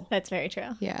April. that's very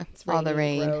true. Yeah. It's All the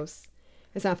rainy, rain. gross.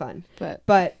 It's not fun. But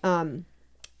But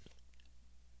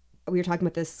we were talking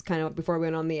about this kind of before we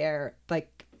went on the air.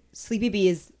 Like Sleepy Bee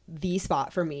is the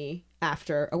spot for me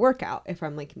after a workout. If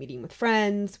I'm like meeting with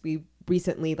friends, we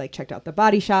recently like checked out the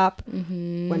Body Shop,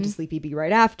 went to Sleepy Bee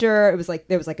right after. It was like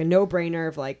there was like a no brainer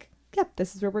of like, yep,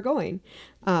 this is where we're going.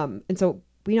 And so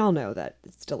we all know that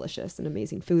it's delicious and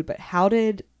amazing food. But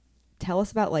tell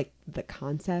us about like the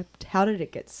concept. How did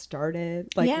it get started?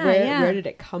 Like Yeah, where did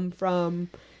it come from?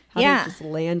 How did Yeah. it just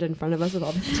land in front of us with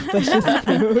all this delicious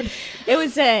food?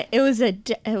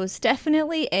 It was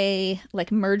definitely a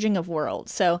like merging of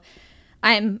worlds. So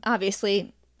I'm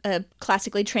obviously a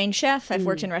classically trained chef. I've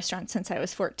worked in restaurants since I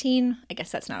was 14. I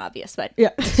guess that's not obvious, but Yeah.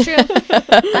 it's true.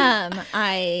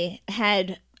 I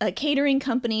had a catering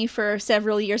company for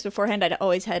several years beforehand. I'd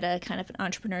always had a kind of an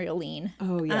entrepreneurial lean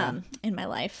Oh, yeah. in my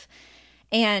life.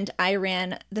 And I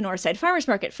ran the Northside Farmers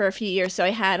Market for a few years, so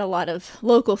I had a lot of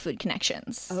local food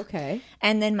connections. Okay.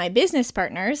 And then my business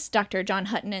partners, Dr. John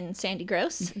Hutton and Sandy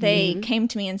Gross, they came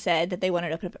to me and said that they wanted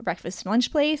to open up a breakfast and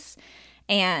lunch place.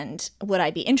 And would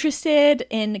I be interested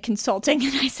in consulting?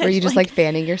 And I said, were you just like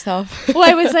fanning yourself? well,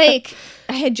 I was like,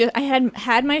 I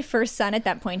had my first son at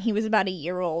that point. He was about a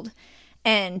year old,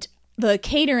 and the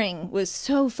catering was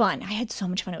so fun. I had so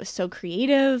much fun. It was so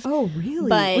creative. Oh, really?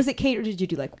 But- was it catered? Did you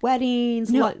do like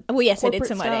weddings? No, well, yes, I did corporate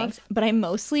some stuff? weddings, but I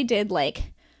mostly did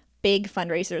like big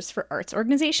fundraisers for arts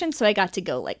organizations. So I got to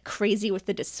go like crazy with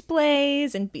the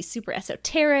displays and be super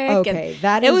esoteric. Okay, and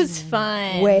that it is was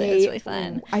fun. It Way was really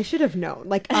fun. I should have known.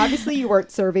 Like, obviously, you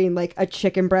weren't serving like a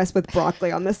chicken breast with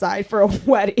broccoli on the side for a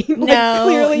wedding. Like, No,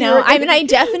 clearly you no. were I mean, I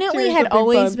definitely doing had something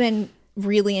always fun. been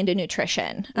really into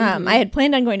nutrition. I had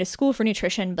planned on going to school for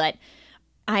nutrition, but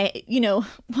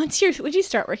once you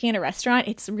start working in a restaurant,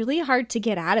 it's really hard to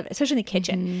get out of it, especially in the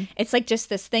kitchen. It's like just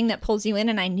this thing that pulls you in,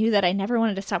 and I knew that I never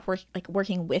wanted to stop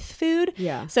working with food.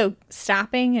 Yeah. So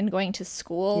stopping and going to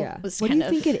school Yeah. was What do kind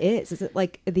you of. think it is? Is it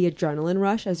like the adrenaline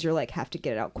rush as you're like have to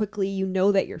get it out quickly? You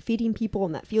know that you're feeding people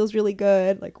and that feels really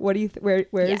good. Like, what do you? Where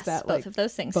Yes, is that? both Like of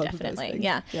those things, both of those definitely. things.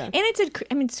 Yeah. Yeah. And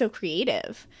it's so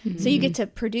creative. So you get to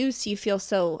produce, you feel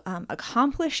so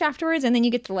accomplished afterwards, and then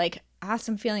you get to like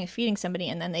awesome feeling of feeding somebody,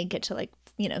 and then they get to like,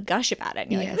 gush about it.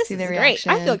 And you're Yeah, like, this see is the great. I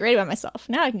reaction. feel great about myself.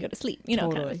 Now I can go to sleep,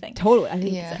 Totally. kind of a thing. Totally. I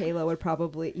think Yeah. Kayla would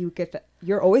probably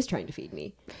you're always trying to feed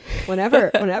me. Whenever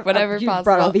Whenever you brought all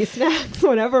possible. these snacks,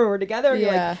 whenever we're together,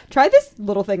 you're Yeah. like, try this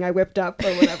little thing I whipped up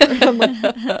or whatever. I'm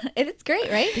like, It's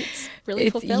great, right? It's really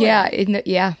It's fulfilling.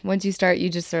 yeah. Once you start, you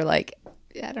just are like,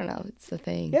 I don't know. It's the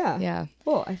thing. yeah. Yeah.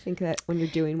 Well, I think that when you're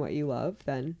doing what you love,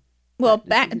 then Well,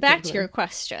 That is back to exactly- your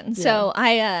question. So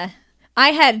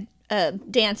I had a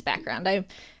dance background. I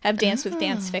have danced with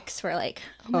Dance Fix for like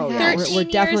oh God. yeah, we're 13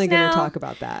 definitely years going now. to talk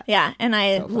about that. yeah, and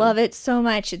I So fun. love it so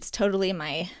much. It's totally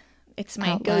my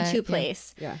Outlet, go-to yeah.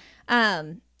 place. Yeah.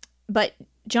 But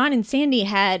John and Sandy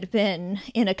had been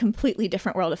in a completely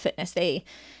different world of fitness. They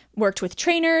worked with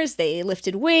trainers, they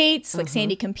lifted weights, like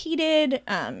Sandy competed,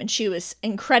 and she was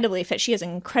incredibly fit. She is an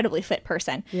incredibly fit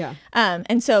person. Yeah.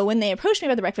 And so when they approached me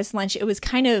about the breakfast and lunch, it was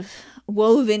kind of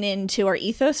woven into our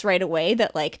ethos right away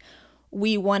that like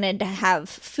we wanted to have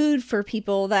food for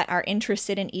people that are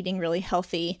interested in eating really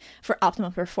healthy for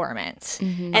optimal performance.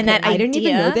 And that I didn't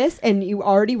even know idea- this, and you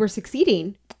already were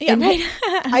succeeding. Yeah, And right.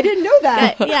 I didn't know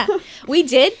that. Yeah. We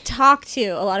did talk to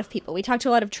a lot of people. We talked to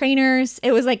a lot of trainers.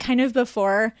 It was like kind of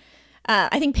before,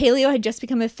 I think paleo had just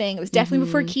become a thing. It was definitely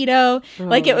before keto.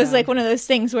 Like it was yeah. like one of those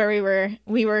things where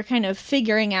we were kind of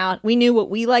figuring out, we knew what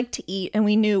we liked to eat and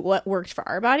we knew what worked for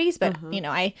our bodies. But,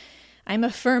 I'm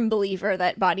a firm believer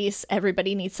that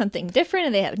everybody needs something different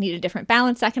and they need a different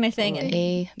balance, that kind of thing.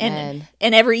 Amen.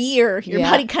 And every year your Yeah.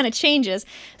 body kind of changes.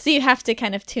 So you have to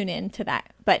kind of tune in to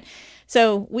that. But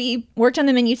So we worked on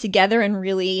the menu together and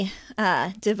really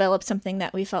developed something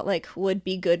that we felt like would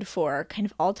be good for kind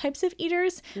of all types of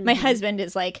eaters. My husband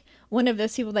is like one of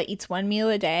those people that eats one meal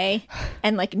a day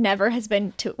and like never has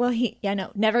been to,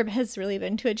 never has really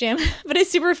been to a gym, but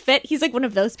is super fit. He's like one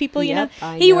of those people, you know,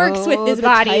 he works with his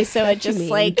body. So it just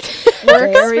like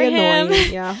works for him.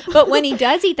 Yeah. But when he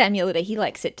does eat that meal a day, he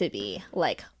likes it to be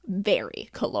like very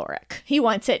caloric. He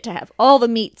wants it to have all the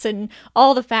meats and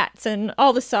all the fats and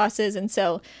all the sauces. And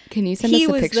so Can you send us a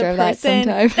was picture the of that person-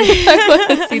 sometime? I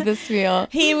want to see this meal.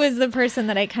 he was the person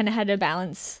that I kind of had to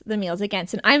balance the meals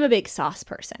against. And I'm a big sauce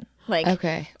person. Like,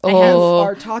 Okay. I have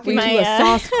Are talking my, to a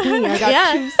sauce queen. I got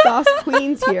Yeah. 2 sauce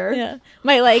queens here. yeah,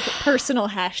 my like personal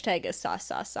hashtag is sauce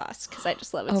because I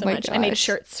just love it Oh so my much. I made gosh.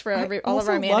 shirts for all of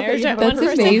Also our love that managers you at have one a That's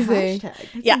person. amazing. hashtag.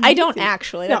 That's Yeah, I don't amazing.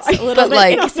 actually. No, That's a little But, bit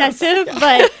like- excessive,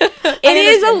 but it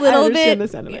is a understand- I little understand bit. the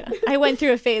sentiment. Yeah. I went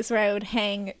through a phase where I would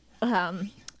hang.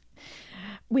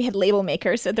 We had label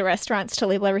makers at the restaurants to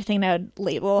label everything, and I would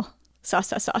label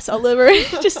sauce all over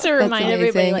just to remind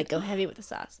everybody, amazing. like, go heavy with the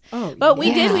sauce. Oh, But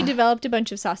we yeah. we developed a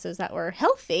bunch of sauces that were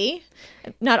healthy.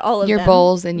 Not all of Your them.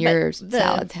 bowls and but your the-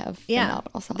 salads have yeah,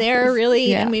 phenomenal sauces. they're really,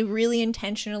 Yeah. and we really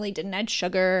intentionally didn't add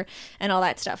sugar and all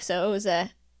that stuff. So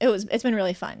it's been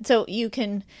really fun. So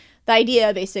the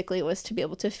idea basically was to be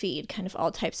able to feed kind of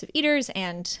all types of eaters.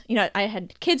 And, you know, I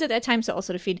had kids at that time, so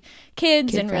also to feed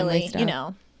kids and Kid-friendly really, stuff. you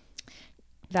know,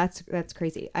 That's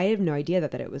crazy. I had no idea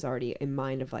that it was already in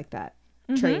mind of like that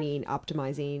training,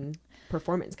 optimizing,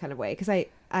 performance kind of way. Because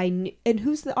I knew, and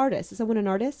who's the artist? Is someone an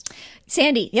artist?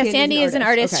 Sandy. Yeah, Sandy's Sandy an is an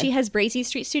artist. artist. Okay. She has Brazy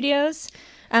Street Studios,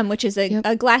 which is Yep.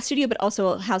 a glass studio, but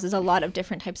also houses a lot of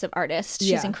different types of artists.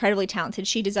 She's Yeah. incredibly talented.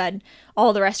 She designed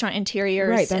all the restaurant interiors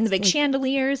Right, and the that's big like-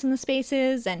 chandeliers in the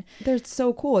spaces. And They're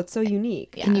so cool. It's so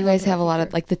unique. Yeah. And you guys have a lot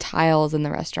of like the tiles in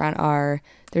the restaurant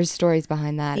there's stories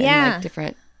behind that and Yeah. like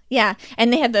different. yeah,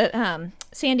 and they had the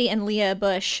Sandy and Leah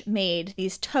Bush made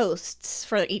these toasts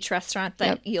for each restaurant that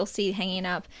Yep. you'll see hanging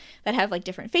up that have like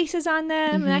different faces on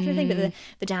them and that kind of thing. But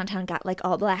the downtown got like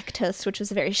all black toast, which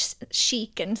was very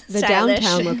chic and The stylish.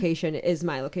 downtown location is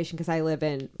my location because I live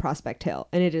in Prospect Hill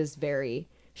and it is very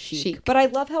chic. Chic. But I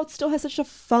love how it still has such a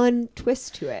fun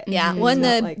twist to it. Yeah, It's when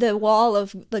not like- the wall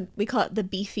of like we call it the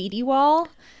beefeaty wall.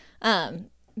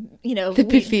 You know, The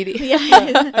beefeaty. Yeah,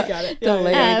 I got it. The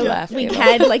layered laugh we handle.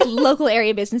 had like local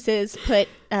area businesses put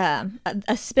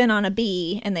a spin on a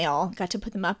bee, and they all got to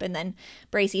put them up, and then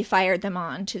Brazy fired them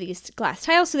on to these glass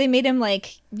tiles, so they made them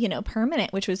like, you know,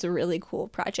 permanent, which was a really cool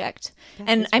project.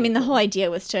 And I mean, the whole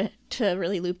idea was to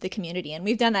really loop the community, and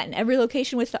we've done that in every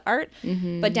location with the art,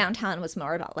 but downtown was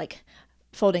more about like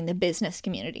folding the business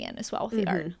community in as well with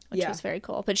the art, which Yeah. was very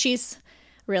cool. But she's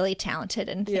really talented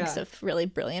and thinks Yeah. of really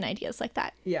brilliant ideas like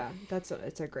that. Yeah,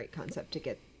 it's a great concept to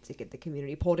get the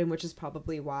community pulled in, which is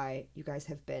probably why you guys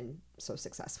have been so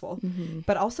successful.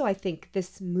 But also, I think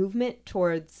this movement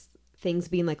towards things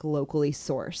being like locally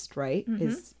sourced, right,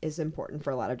 is important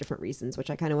for a lot of different reasons, which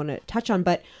I kind of want to touch on.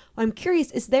 But I'm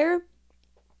curious, is there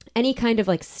any kind of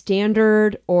like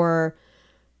standard or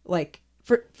like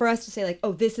for us to say like,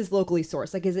 oh, this is locally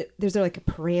sourced? Like, is there like a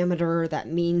parameter that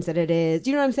means that it is? Do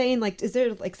you know what I'm saying? Like, is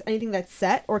there like anything that's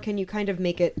set, or can you kind of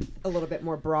make it a little bit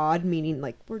more broad, meaning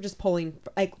like we're just pulling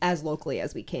like as locally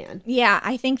as we can? Yeah,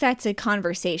 I think that's a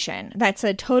conversation. That's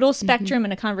a total spectrum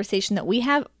and a conversation that we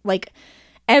have like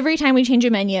every time we change a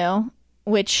menu,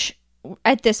 which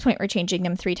at this point we're changing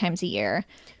them 3 times a year.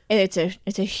 It's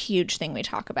a huge thing we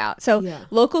talk about. So Yeah.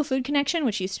 Local Food Connection,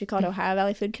 which used to be called Ohio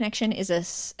Valley Food Connection, is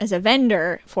a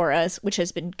vendor for us, which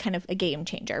has been kind of a game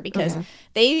changer because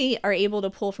they are able to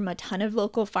pull from a ton of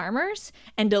local farmers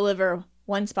and deliver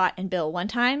one spot and bill one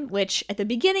time, which at the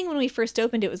beginning when we first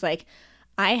opened, it was like,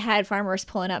 I had farmers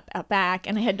pulling up out back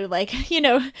and I had to like, you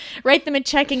know, write them a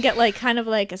check and get like kind of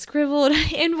like a scribbled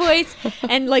invoice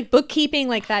and like bookkeeping,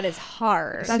 like that is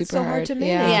hard. That's Super so hard to hard,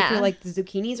 manage. yeah. I feel like the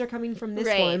zucchinis are coming from this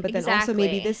Right, one, but then also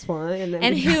maybe exactly. this one, and then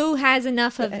And who has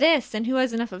enough of this and who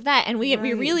has enough of that? And we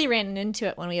Right. really ran into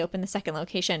it when we opened the second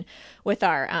location with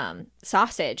our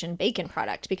sausage and bacon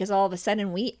product, because all of a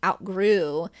sudden we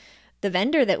outgrew the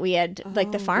vendor that we had,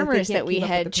 like the they farmers can't that we keep up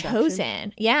with had the production.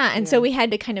 chosen. Yeah. And so we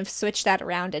had to kind of switch that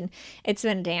around, and it's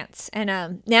been a dance.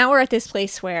 And now we're at this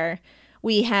place where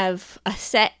we have a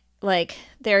set, like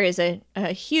there is a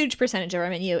huge percentage of our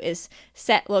menu is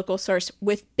set local source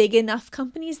with big enough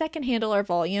companies that can handle our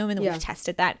volume. And Yeah. we've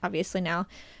tested that obviously now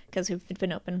because we've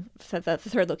been open for the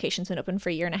third location's been open for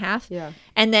a year and a half. Yeah.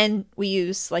 And then we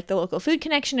use like the Local Food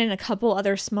Connection and a couple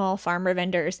other small farmer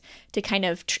vendors to kind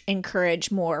of encourage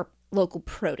more local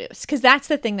produce, because that's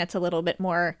the thing that's a little bit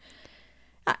more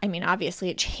I mean, obviously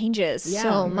it changes Yeah,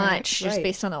 so right, much just right.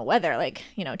 based on the weather. Like,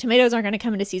 tomatoes aren't going to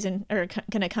come into season or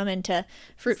going to come into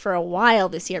fruit for a while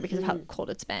this year because of how cold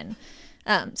it's been.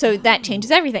 So that changes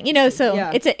everything, so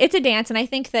Yeah. it's a dance. And I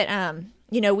think that,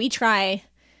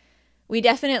 we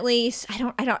definitely,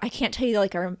 I can't tell you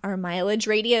like our mileage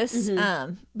radius.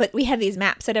 But we have these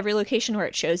maps at every location where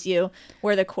it shows you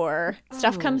where the core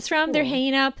stuff comes from. They're cool.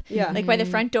 hanging up Yeah. like by the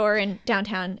front door in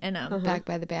downtown and, Back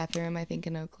by the bathroom, I think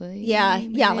in Oakley. yeah,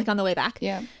 maybe? like on the way back.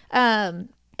 Yeah. And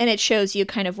it shows you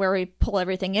kind of where we pull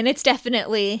everything in. It's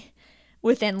definitely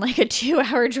within like a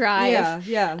 2-hour drive.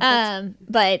 Yeah.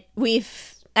 But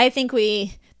I think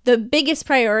the biggest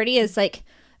priority is like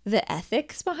the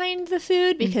ethics behind the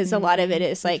food, because a lot of it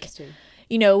is like,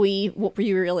 Interesting. we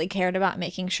really cared about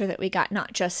making sure that we got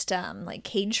not just like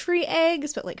cage-free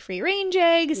eggs, but like free-range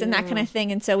eggs and that kind of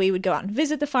thing. And so we would go out and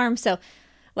visit the farm. So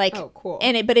like, Oh, cool.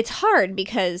 but it's hard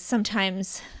because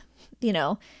sometimes,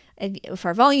 if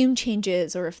our volume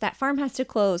changes or if that farm has to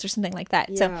close or something like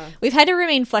that. So Yeah. we've had to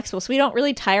remain flexible. So we don't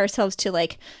really tie ourselves to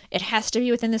like, it has to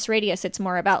be within this radius. It's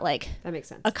more about like That makes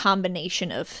sense. a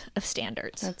combination of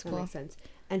standards. That's That cool. makes sense.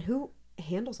 And who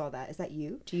handles all that? Is that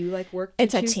you? Do you like work?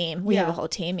 It's a choose- team. We have a whole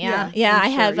team. Yeah. I'm I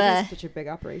sure. have You guys have such a big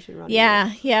operation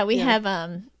running. we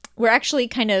have we're actually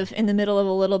kind of in the middle of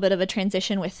a little bit of a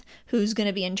transition with who's going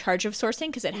to be in charge of sourcing,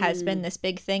 because it has been this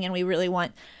big thing and we really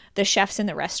want the chefs in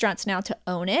the restaurants now to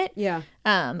own it Yeah.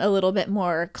 a little bit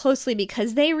more closely,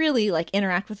 because they really like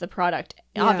interact with the product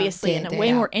Yeah. obviously Day in in, a day way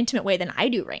out. more intimate way than I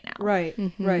do right now. Right.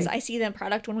 Right. 'Cause I see the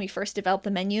product when we first developed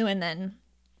the menu,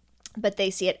 but they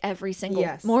see it every single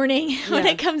Yes. morning when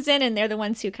Yeah. it comes in, and they're the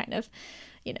ones who kind of,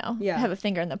 Yeah. have a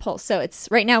finger in the pulse. So it's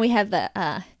right now we have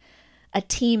a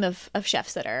team of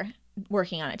chefs that are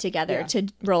working on it together Yeah. to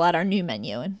roll out our new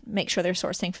menu and make sure they're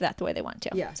sourcing for that the way they want to.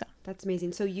 Yeah. So That's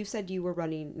amazing. So you said you were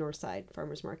running Northside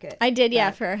Farmers Market. I did,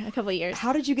 That- for a couple of years.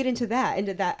 How did you get into that? And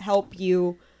did that help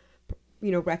you,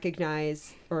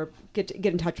 recognize or get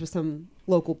in touch with some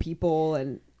local people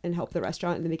and help the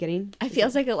restaurant in the beginning? It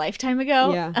feels like a lifetime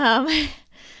ago. Yeah.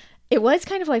 It was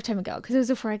kind of a lifetime ago because it was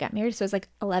before I got married, so it was like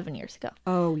 11 years ago.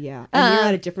 Oh yeah, and you're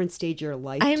at a different stage of your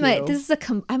life. I'm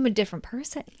too. I'm a different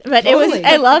person, but Totally.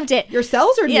 I loved it. Your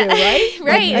cells are new, right?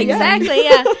 Right, Like, exactly.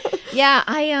 Yeah.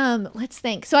 Yeah. Let's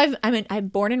think. So I'm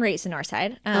born and raised in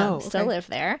Northside. Still okay. live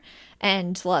there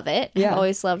and love it. Yeah. I've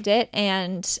always loved it.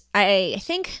 And I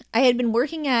think I had been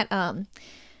working at,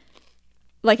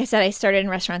 like I said, I started in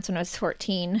restaurants when I was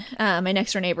 14. My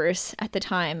next door neighbors at the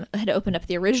time had opened up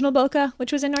the original Boca,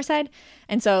 which was in Northside.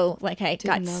 And so like I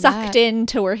got know sucked that.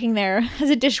 into working there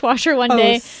as a dishwasher one Oh,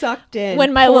 day. sucked in.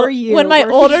 When my Poor you, when my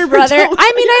working older for brother, Dolce.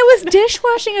 I was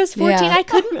dishwashing. I was 14. Yeah. I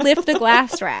couldn't lift the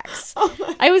glass racks.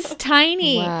 I was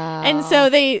tiny, Wow. and so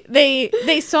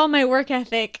they saw my work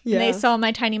ethic. And Yeah. they saw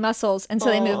my tiny muscles, and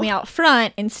so they moved Aw. me out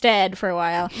front instead for a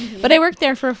while. But I worked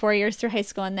there for 4 years through high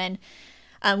school, and then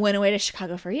went away to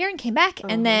Chicago for a year and came back,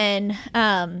 and then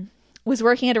was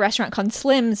working at a restaurant called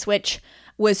Slim's, which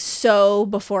was so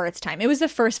before its time. It was the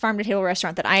first farm to table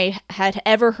restaurant that I had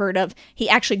ever heard of. He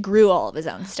actually grew all of his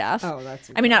own stuff. Oh, that's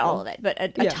I mean, not incredible. all of it, but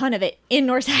a Yeah. ton of it in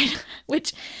Northside,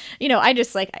 which, I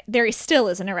just like, there still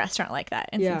isn't a restaurant like that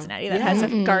in Yeah. Cincinnati that Yeah. has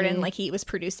a garden like he was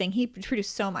producing. He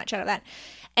produced so much out of that.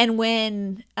 And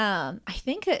when, I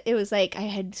think it was like I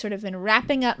had sort of been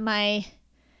wrapping up I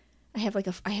have a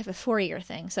 4-year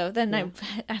thing. So then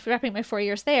after wrapping my 4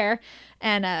 years there,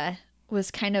 and was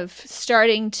kind of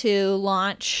starting to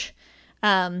launch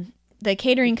the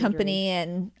catering company,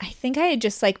 and I think I had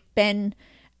just like been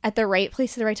at the right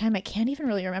place at the right time. I can't even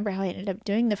really remember how I ended up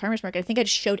doing the farmers market. I think I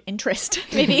just showed interest,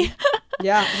 maybe.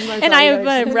 Yeah. And I am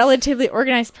a relatively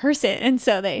organized person, and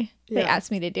so they Yeah.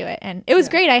 asked me to do it, and it was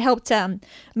great. I helped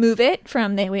move it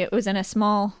from it was in a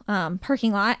small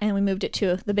parking lot, and we moved it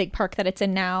to the big park that it's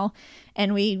in now,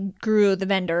 and we grew the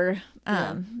vendor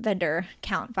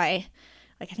count by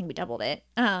I think we doubled it.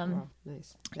 Wow,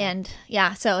 nice. And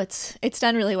so it's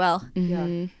done really well. Yeah.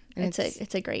 And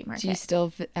It's a great market. Do you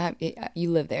still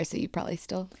you live there, so you probably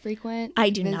still frequent?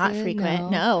 I do not visit? frequent.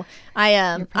 No.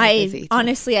 No, You're probably busy, too.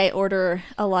 honestly I order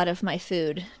a lot of my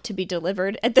food to be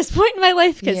delivered at this point in my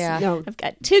life because Yeah. No, I've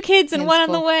got 2 kids and Hands one on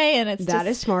the full. way, and it's that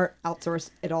is just, smart. Outsource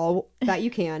it all that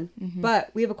you can. Mm-hmm. But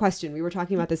we have a question. We were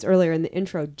talking about this earlier in the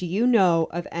intro. Do you know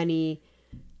of any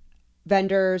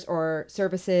vendors or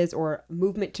services or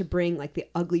movement to bring like the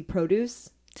ugly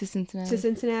produce To Cincinnati. to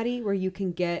Cincinnati where you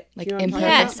can get Like you know what I'm talking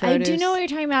imperfect about? yes, I do produce. know what you're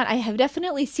talking about. I have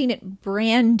definitely seen it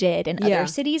branded in Yeah. other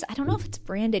cities. I don't know if it's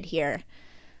branded here.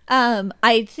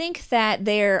 I think that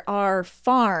there are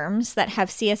farms that have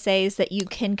CSAs that you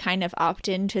can kind of opt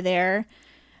into their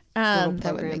Little That would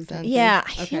program make sense. thing. Yeah,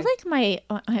 I feel Okay. like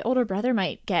my older brother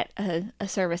might get a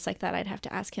service like that. I'd have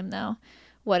to ask him though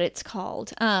what it's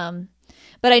called.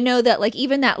 But I know that like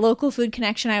even that local food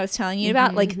connection I was telling you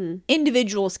about, like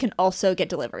individuals can also get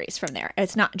deliveries from there.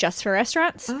 It's not just for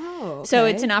restaurants. Oh, okay. So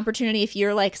it's an opportunity if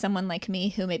you're like someone like me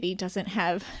who maybe doesn't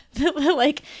have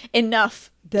like enough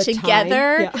The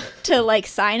together time, yeah. to like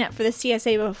sign up for the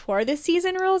CSA before the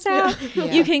season rolls out. Yeah.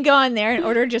 You can go on there and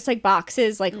order just like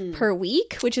boxes like per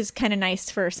week, which is kind of nice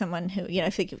for someone who, you know,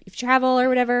 if you travel or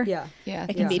whatever. Yeah. Yeah,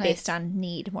 It can be that's based nice. on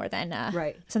need more than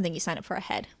Right. something you sign up for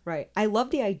ahead. Right. I love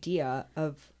the idea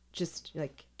of just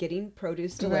like getting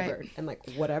produce delivered and like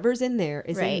whatever's in there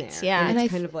is in Right, there. yeah. And And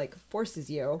it's I kind of like forces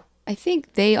you. I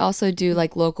think they also do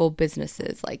like local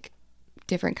businesses, like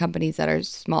different companies that are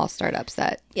small startups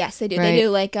that Yes, they do. Right. They do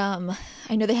like I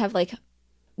know they have like,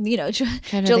 you know, Trying to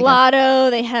think of- gelato.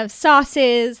 They have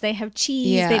sauces. They have cheese.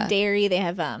 They Yeah. have dairy. They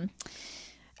have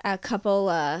a couple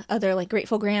other like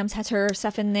Grateful Grams has her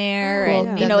stuff in there, Oh, and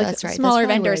yeah. you know, like That's right. That's smaller probably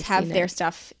where vendors I've have seen their it.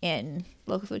 stuff in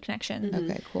Local Food Connection.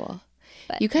 Okay, cool.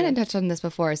 But- You kind of touched on this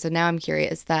before, so now I'm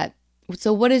curious that.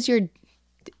 So, what is your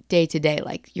day to day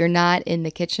like? You're not in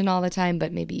the kitchen all the time,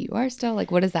 but maybe you are still.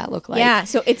 Like, what does that look like? Yeah,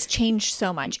 so it's changed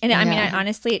so much. And I mean, Yeah.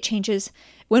 honestly, it changes.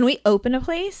 When we open a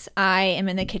place, I am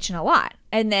in the kitchen a lot.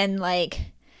 And then like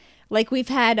we've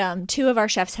had two of our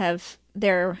chefs have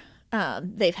their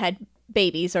they've had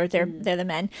babies, or they're the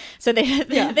men. So they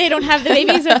they don't have the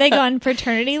babies when they go on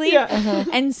paternity leave.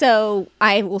 And so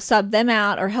I will sub them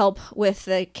out or help with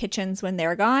the kitchens when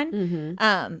they're gone.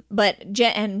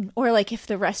 Or like if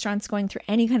the restaurant's going through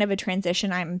any kind of a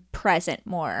transition, I'm present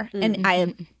more. And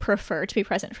I prefer to be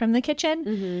present from the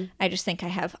kitchen. I just think I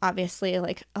have obviously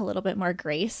like a little bit more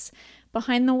grace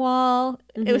behind the wall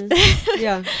with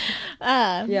Yeah.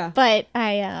 Yeah. but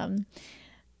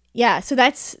so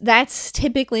that's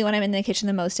typically when I'm in the kitchen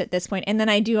the most at this point. And then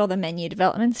I do all the menu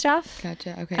development stuff.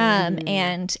 Gotcha. Okay.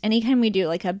 And anytime we do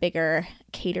like a bigger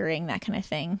catering, that kind of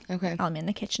thing, Okay. I'm in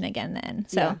the kitchen again then.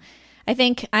 So Yeah. I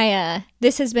think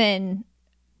this has been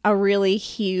a really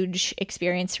huge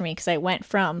experience for me, because I went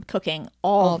from cooking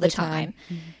all the time.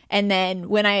 And then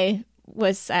when I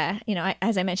was,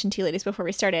 as I mentioned to you ladies before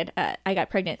we started, I got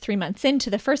pregnant 3 months into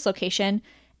the first location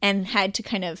and had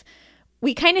to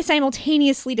we kind of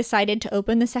simultaneously decided to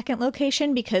open the second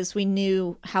location because we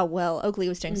knew how well Oakley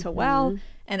was doing so well.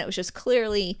 And it was just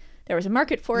clearly there was a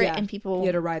market for it, and people you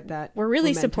had to ride that. were really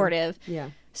momentum. supportive.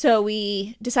 Yeah. So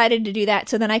we decided to do that.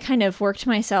 So then I kind of worked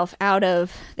myself out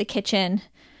of the kitchen.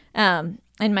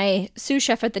 And my sous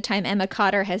chef at the time, Emma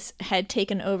Cotter, had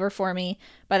taken over for me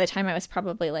by the time I was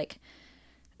probably like,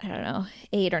 I don't know,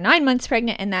 8 or 9 months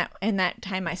pregnant. And that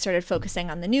time I started focusing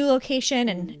on the new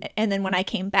location. And then when I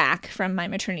came back from my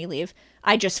maternity leave,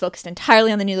 I just focused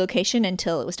entirely on the new location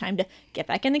until it was time to get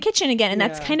back in the kitchen again. And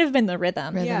that's Yeah. kind of been the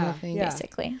rhythm, Yeah. of things. Yeah.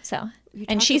 basically. So, You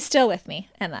and talk she's still with me,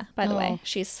 Emma, by the Oh. way.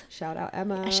 She's Shout out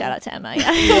Emma. a shout out to Emma.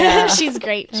 Yeah. She's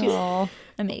great. She's Aw.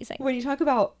 amazing. When you talk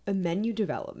about a menu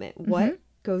development, what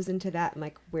goes into that, and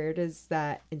like where does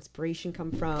that inspiration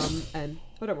come from? And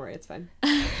don't worry, it's fine.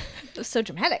 It was so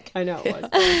dramatic. I know it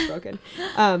was broken.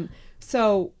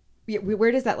 So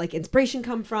where does that like inspiration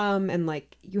come from? And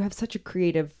like you have such a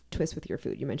creative twist with your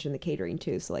food. You mentioned the catering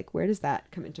too. So like where does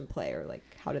that come into play, or like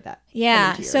how did that? Yeah. come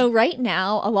into your- So right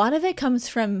now, a lot of it comes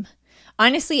from,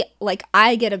 honestly, like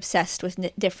I get obsessed with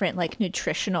different like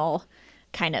nutritional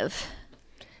kind of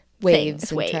Waves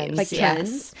things, and trends. like yes.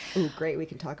 trends. Ooh, great. We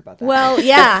can talk about that. Well,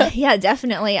 yeah,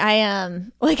 definitely. I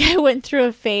I went through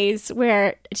a phase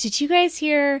where, did you guys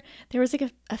hear there was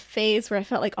like a phase where I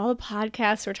felt like all the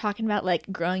podcasts were talking about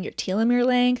like growing your telomere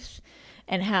length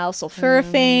and how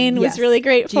sulforaphane was Yes. really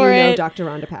great do for you know it. Dr.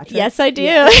 Rhonda Patrick? Yes, I do.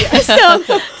 Yeah.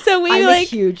 So we I'm like a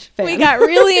huge fan. we got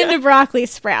really into broccoli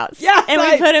sprouts. Yes, and we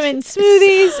I- put them in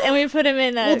smoothies, and we put them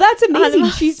in. Well, that's amazing.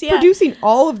 on- She's yeah. producing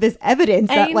all of this evidence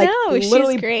that I like know, she's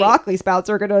literally great. broccoli sprouts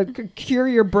are going to cure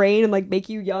your brain and like make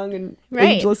you young and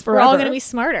Right, ageless we're forever. all gonna be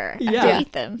smarter after Yeah. we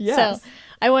eat them. Yes. So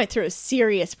I went through a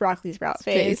serious broccoli sprout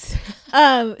phase.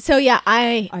 Phase. So yeah,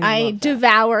 I love that.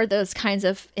 devour those kinds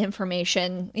of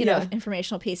information, Yeah.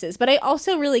 informational pieces. But I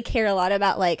also really care a lot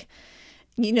about like,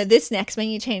 this next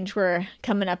menu change we're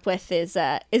coming up with is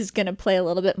going to play a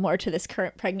little bit more to this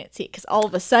current pregnancy, because all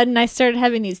of a sudden I started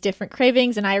having these different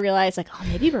cravings, and I realized like, oh,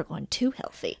 maybe we're going too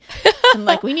healthy, and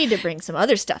like we need to bring some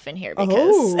other stuff in here because.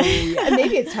 Oh, yeah.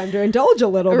 Maybe it's time to indulge a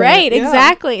little bit. Right, Yeah.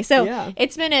 exactly. So Yeah.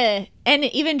 it's been and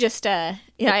even just I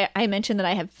mentioned that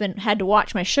I have had to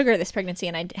watch my sugar this pregnancy,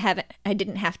 and I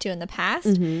didn't have to in the past,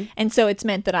 Mm-hmm. and so it's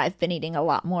meant that I've been eating a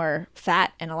lot more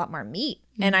fat and a lot more meat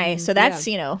And so that's,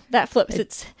 that flips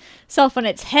itself on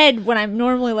its head when I'm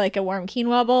normally like a warm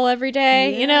quinoa bowl every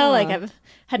day, like I've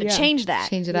had to change that.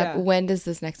 Change it up. When does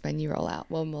this next menu roll out?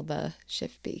 When will the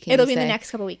shift be? It'll be in the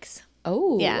next couple weeks.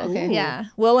 Oh, yeah. Okay. Yeah.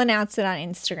 We'll announce it on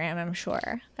Instagram, I'm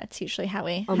sure. That's usually how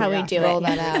we do roll it.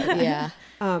 that out. Yeah.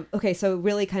 Okay, so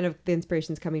really kind of the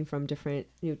inspiration's coming from different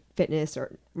fitness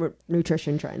or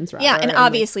nutrition trends, right? Yeah, and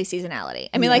obviously seasonality.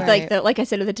 I mean, like I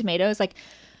said with the tomatoes, like,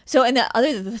 so and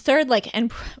the third, like,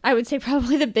 and I would say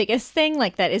probably the biggest thing,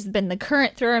 like, that has been the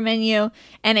current through our menu,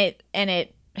 and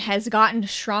it has gotten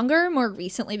stronger more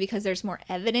recently because there's more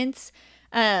evidence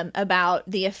about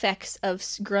the effects of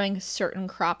growing certain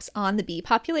crops on the bee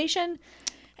population.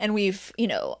 And we've,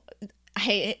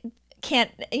 I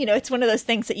can't, it's one of those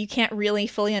things that you can't really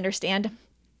fully understand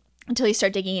until you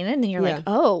start digging in, and then you're like,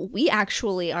 oh, we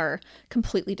actually are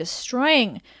completely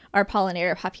destroying our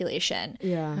pollinator population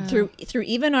through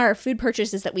even our food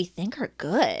purchases that we think are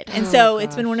good. And so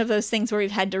it's been one of those things where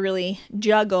we've had to really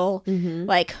juggle,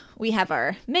 like, we have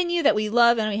our menu that we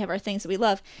love and we have our things that we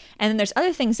love, and then there's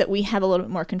other things that we have a little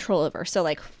bit more control over. So,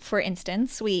 like, for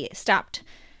instance, we stopped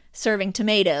serving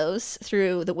tomatoes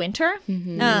through the winter.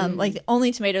 Like, the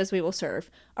only tomatoes we will serve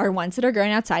are ones that are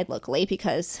grown outside locally,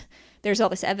 because there's all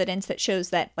this evidence that shows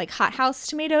that, like, hothouse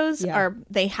tomatoes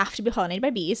they have to be pollinated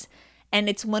by bees, and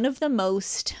it's one of the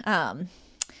most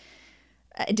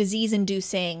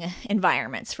disease-inducing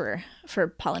environments for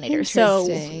pollinators. So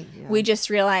we just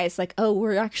realized, like, oh,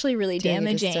 we're actually really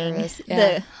damaging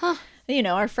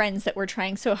our friends that we're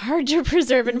trying so hard to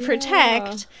preserve and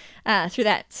protect through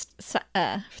that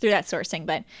sourcing.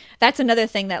 But that's another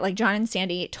thing that, like, John and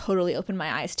Sandy totally opened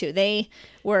my eyes to. They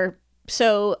were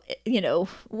so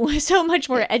much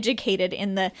more educated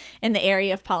in the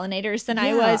area of pollinators than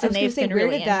I was, and they've been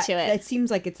really into it. It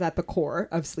seems like it's at the core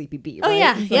of Sleepy Bee, right?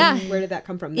 Oh yeah. Where did that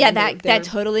come from? Yeah, that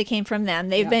totally came from them.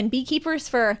 They've been beekeepers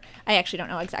for, I actually don't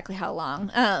know exactly how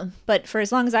long, but for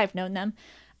as long as I've known them.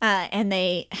 And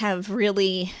they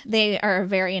are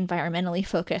very environmentally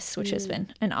focused, which has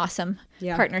been an awesome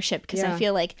partnership, because I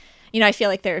feel like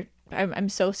I'm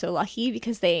so lucky,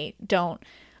 because they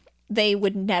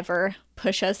would never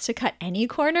push us to cut any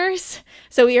corners.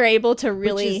 So we are able to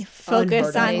really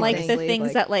focus on, like, the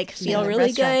things that, like, feel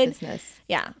really good. Business.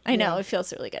 Yeah, I know. It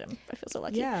feels really good. I feel so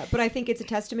lucky. Yeah, but I think it's a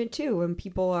testament too, when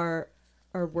people are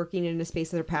working in a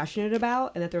space that they're passionate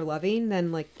about and that they're loving,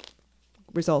 then, like,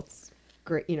 results,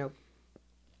 great,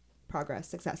 progress,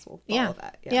 successful, all of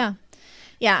that. Yeah.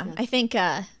 I think,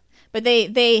 but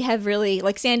they have really,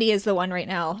 like, Sandy is the one right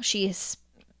now. She's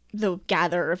the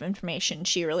gatherer of information.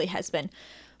 She really has been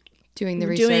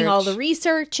doing all the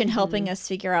research and helping us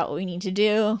figure out what we need to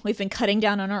do. We've been cutting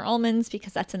down on our almonds,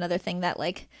 because that's another thing that,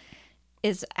 like,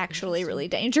 is actually really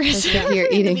dangerous. You're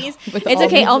eating with it's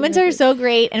okay. Almonds are so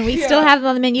great, and we still have them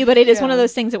on the menu, but it is one of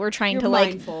those things that we're trying to,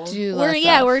 like,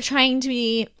 we're trying to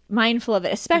be mindful of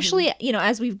it, especially,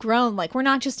 as we've grown. Like, we're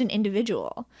not just an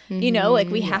individual, like,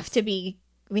 we have to be,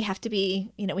 we have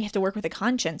to work with a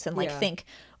conscience and, like, think,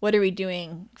 what are we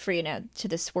doing for, to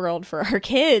this world, for our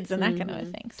kids, and that kind of a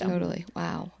thing. So totally.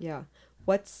 Wow. Yeah.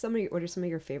 What are some of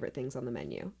your favorite things on the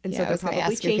menu? And so I was probably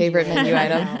ask your favorite menu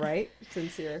item, now, right?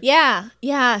 Since you're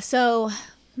So,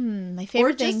 my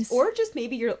favorite things, or just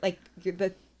maybe your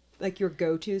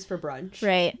go-tos for brunch,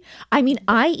 right? I mean,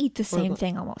 I eat the same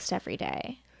thing almost every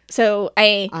day, so But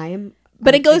I'm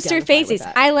it goes through identified with phases.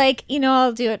 that. I like,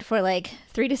 I'll do it for like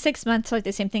 3 to 6 months, like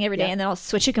the same thing every day, Yep. and then I'll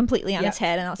switch it completely on Yep. its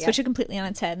head, and I'll switch Yep. it completely on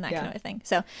its head, and that Yeah. kind of thing.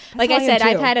 So, like how I I am said,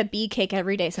 I've too. had a bee cake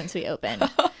every day since we opened.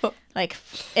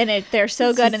 They're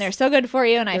so good, and they're so good for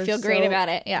you, and I They're feel great so about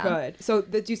it. Yeah. Good. So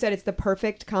you said it's the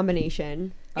perfect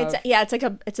combination.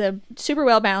 It's a super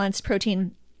well balanced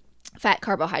protein, fat,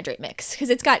 carbohydrate mix,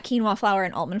 because it's got quinoa flour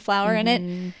and almond flour in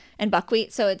it, and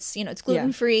buckwheat, so it's it's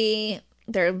gluten free.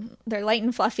 They're light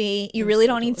and fluffy. You really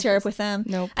don't need syrup with them.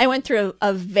 Nope. I went through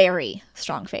a very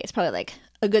strong phase, probably like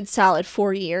a good solid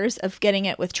 4 years of getting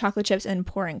it with chocolate chips and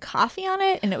pouring coffee on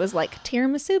it, and it was like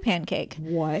tiramisu pancake.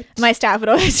 What? My staff would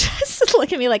always just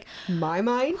look at me like, My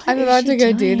mind? I'm about to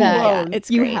go do that. Yeah, it's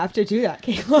you great. have to do that,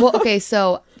 Kayla. Well, okay,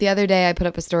 so the other day I put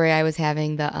up a story. I was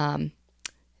having the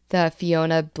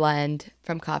Fiona blend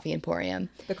from Coffee Emporium.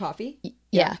 The coffee?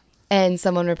 Yeah. And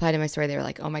someone replied to my story. They were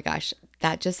like, "Oh my gosh,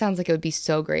 that just sounds like it would be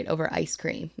so great over ice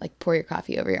cream. Like, pour your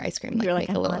coffee over your ice cream. Like, you're like, make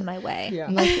I'm a little." on my way. Yeah.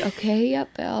 I'm like, okay, yep,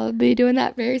 I'll be doing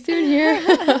that very soon here.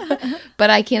 But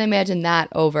I can't imagine that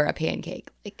over a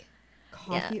pancake. Like,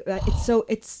 coffee.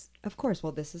 It's of course.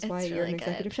 Well, this is why you're really an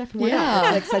executive good. chef. And we're Yeah.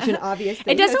 not. It's like such an obvious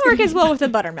thing. It doesn't that's work gonna as well with the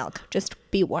buttermilk. Just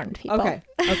be warned, people. Okay.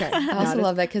 I also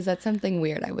love that because that's something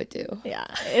weird I would do. Yeah,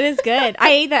 it is good. I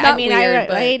ate that. Not I mean, weird,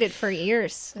 but- I ate it for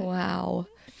years. Wow.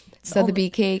 So the bee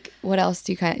cake, what else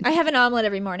do you kind of... I have an omelet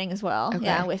every morning as well. Okay.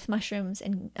 Yeah, with mushrooms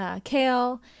and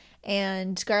kale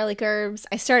and garlic herbs.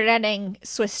 I started adding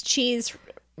Swiss cheese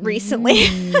recently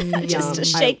just to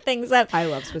Yum. shake things up. I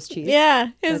love Swiss cheese. Yeah,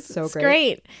 That's so it's great.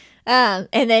 great. And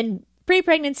then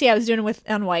pre-pregnancy, I was doing it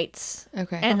on whites,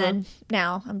 Okay. and then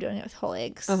now I'm doing it with whole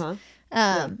eggs. Uh-huh.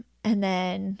 And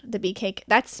then the bee cake.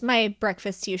 That's my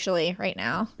breakfast usually right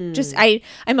now. Mm. Just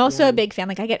I'm also a big fan.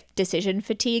 Like I get decision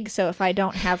fatigue, so if I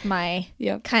don't have my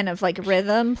Yep. kind of like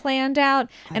rhythm planned out,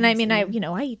 and I mean I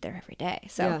eat there every day,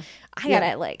 so Yeah. I gotta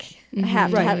I have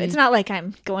to Right. have. It's not like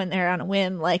I'm going there on a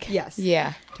whim, like Yes.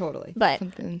 Yeah. Totally. But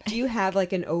Something. Do you have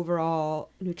like an overall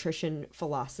nutrition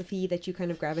philosophy that you kind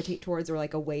of gravitate towards, or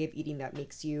like a way of eating that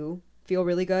makes you feel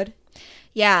really good?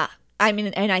 yeah. I mean,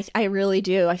 and I really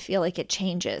do. I feel like it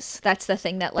changes. That's the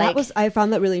thing that like I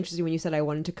found that really interesting when you said I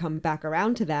wanted to come back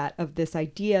around to that, of this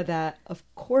idea that of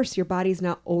course your body's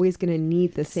not always going to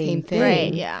need the same Same thing. thing.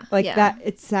 Right, yeah, Like yeah. that,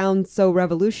 it sounds so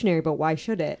revolutionary, but why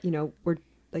should it? We're,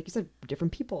 like you said,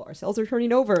 different people. Our cells are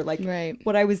turning over. Like Right.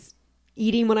 what I was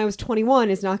eating when I was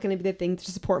 21 is not going to be the thing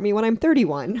to support me when I'm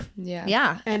 31. Yeah.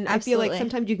 yeah, And I feel like absolutely.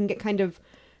 sometimes you can get kind of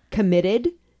committed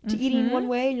to eating one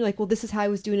way, and you're like, well, this is how I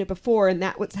was doing it before, and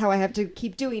that was how I have to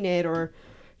keep doing it, or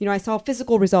I saw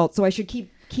physical results, so I should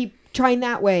keep trying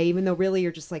that way, even though really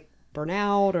you're just like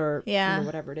burnout or Yeah.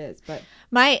 whatever it is. But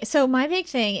my big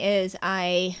thing is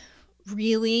I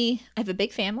have a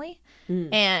big family.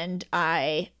 And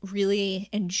I really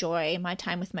enjoy my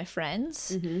time with my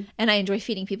friends, and I enjoy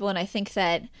feeding people. And I think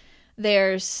that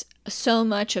there's so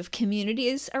much of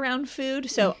communities around food,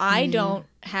 so I don't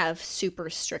have super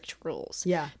strict rules.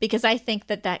 Yeah. because I think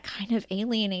that kind of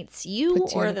alienates you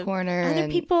Puts you or in a the corner other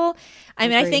and- people. I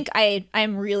mean, I Agree. think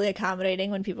I'm really accommodating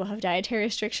when people have dietary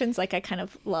restrictions. Like I kind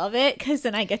of love it because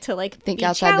then I get to like Think be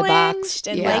outside the box. challenged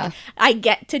and Yeah. like I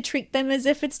get to treat them as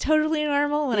if it's totally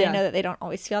normal when Yeah. I know that they don't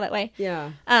always feel that way.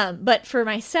 yeah, But for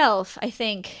myself, I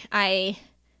think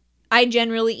I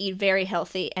generally eat very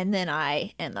healthy, and then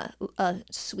I am a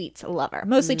sweets lover,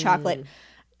 mostly chocolate,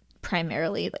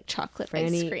 primarily like chocolate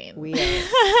ice Franny, cream. we are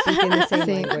speaking the same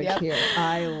Same, language yep. here.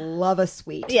 I love a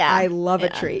sweet. Yeah, I love a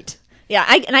yeah. treat. Yeah,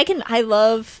 I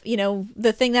love,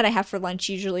 the thing that I have for lunch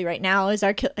usually right now is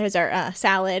our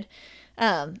salad,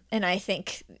 and I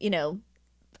think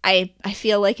I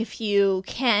feel like if you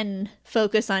can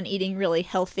focus on eating really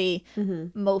healthy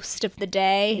most of the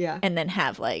day, Yeah. and then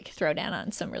have like throw down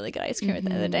on some really good ice cream at the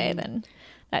end of the day, then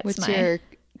that's What's my your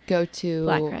go-to?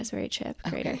 black raspberry chip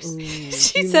graters.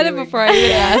 She said it before I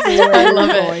even asked. I love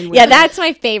it. Yeah, that's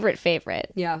my favorite.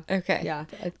 Yeah. Okay. Yeah.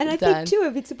 That's And I done. think too,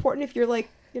 if it's important, if you're like,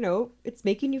 it's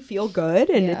making you feel good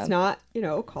and Yeah. it's not,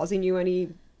 causing you any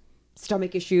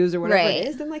stomach issues or whatever Right. it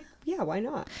is, then like, yeah, why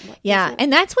not? Yeah,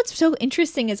 and that's what's so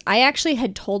interesting is I actually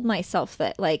had told myself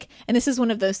that and this is one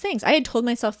of those things. I had told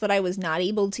myself that I was not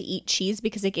able to eat cheese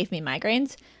because it gave me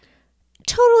migraines.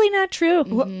 Totally not true.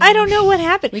 I don't know what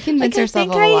happened. We convince I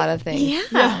ourselves think of a lot of things.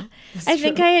 Yeah. I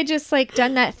think I had just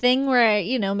done that thing where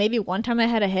maybe one time I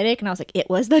had a headache and I was like,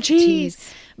 it was the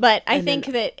cheese. But I think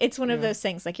that it's one of those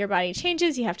things, like your body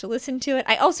changes, you have to listen to it.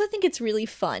 I also think it's really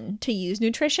fun to use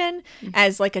nutrition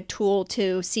as like a tool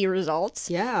to see results.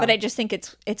 Yeah. But I just think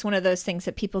it's one of those things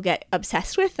that people get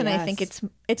obsessed with, and I think Yes.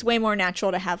 it's way more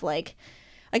natural to have like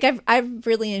I've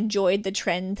really enjoyed the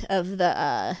trend of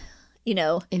the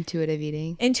Intuitive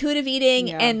eating. intuitive eating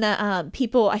Yeah. and the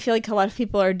people. I feel like a lot of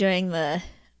people are doing the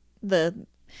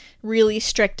really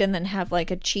strict and then have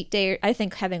like a cheat day. I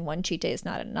think having one cheat day is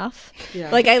not enough. Yeah.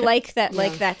 Like I like that. Yeah.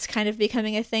 Like that's kind of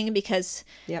becoming a thing because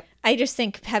Yep. I just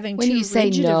think having When too you say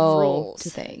rigid of no rules. to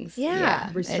things. Yeah.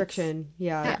 it's- Restriction.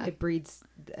 Yeah. It breeds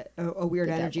a weird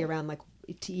The energy devil. around like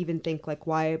to even think like,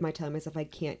 why am I telling myself I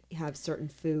can't have certain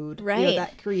food? Right.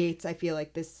 That creates, I feel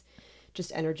like, this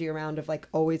just energy around of like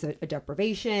always a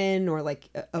deprivation or like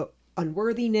a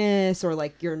unworthiness or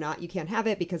like you can't have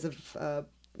it because of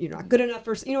you're not good enough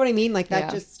for, you know what I mean? Like that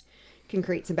Yeah. just can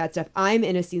create some bad stuff. I'm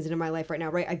in a season of my life right now,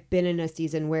 right? I've been in a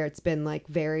season where it's been like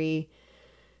very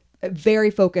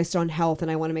focused on health,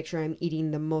 and I want to make sure I'm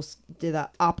eating the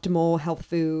optimal health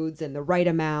foods and the right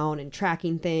amount and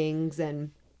tracking things.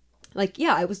 And like,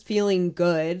 yeah, I was feeling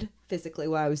good physically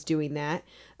while I was doing that.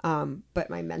 But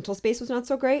my mental space was not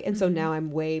so great. And so now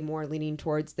I'm way more leaning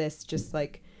towards this, just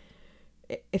like,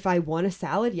 if I want a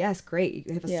salad, yes, great.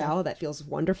 You have a Yeah. salad that feels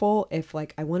wonderful. If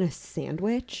like I want a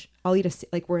sandwich, I'll eat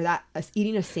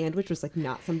eating a sandwich was like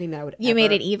not something that I would. You ever,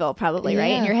 made it evil, probably, right?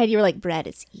 In Yeah. your head, you were like, bread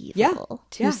is evil. Yeah.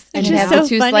 Yeah. And Which you is have so the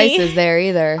two funny. slices there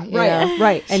either. you Right, know?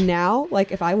 right. And now,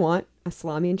 like, if I want a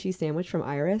salami and cheese sandwich from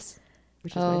Iris,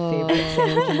 which is my favorite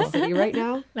sandwich in the city right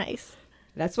now, Nice.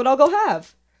 that's what I'll go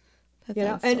have. That You know,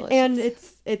 sounds and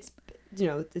delicious. it's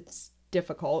it's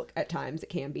difficult at times. It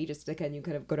can be just again you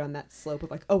kind of go down that slope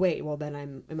of like, oh wait, well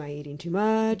then am I eating too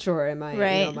much, or am I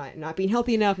Right. am I not being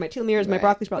healthy enough? My telomeres, my Right.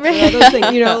 broccoli sprouts, all those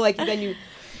things. You know, like then you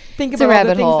think It's a about all the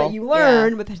rabbit things hole. that you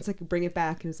learn, Yeah. but then it's like you bring it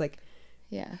back and it's like,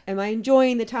 Yeah. am I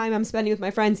enjoying the time I'm spending with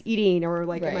my friends eating, or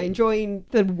like am I Right. enjoying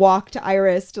the walk to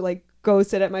Iris to like go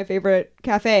sit at my favorite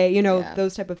cafe? You know, Yeah.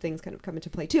 those type of things kind of come into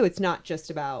play too. It's not just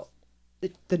about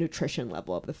the nutrition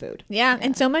level of the food. Yeah.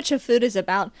 And so much of food is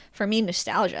about, for me,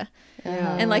 nostalgia.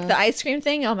 Yeah. And like the ice cream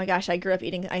thing, oh my gosh, I grew up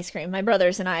eating ice cream. My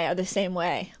brothers and I are the same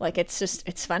way. Like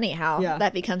it's funny how Yeah.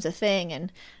 that becomes a thing.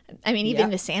 And I mean, even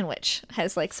Yep. the sandwich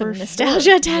has like some For nostalgia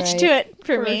sure. attached to Right. it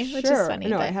for me, which is funny.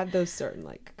 No, but I have those certain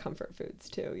like comfort foods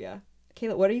too. Yeah.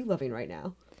 Kayla, what are you loving right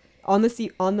now? On the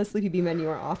Sleepy Bee menu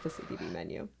or off the Sleepy Bee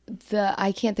menu?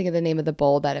 I can't think of the name of the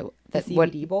bowl The that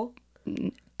CBD bowl?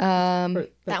 Or-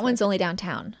 that one's only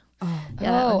downtown. Oh,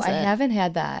 Yeah, that oh, one's I it. haven't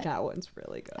had that. that one's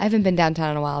really good. I haven't been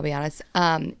downtown in a while, I'll be honest.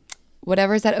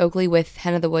 Whatever's at Oakley with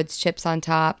Hen of the Woods chips on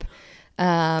top.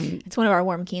 It's one of our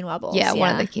warm quinoa bowls. Yeah,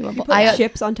 one of the quinoa You bowls. put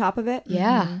chips on top of it?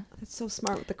 Yeah, That's so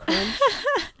smart with the crunch.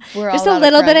 we're Just all a out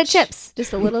little bit of crunch. chips.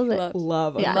 Just a little bit.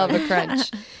 Love it. Yeah. Love a crunch.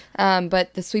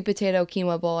 But the sweet potato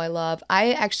quinoa bowl, I love.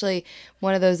 I actually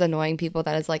one of those annoying people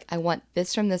that is like, I want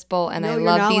this from this bowl, and No, I you're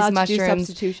love not these allowed to do mushrooms,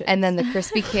 substitutions. and then the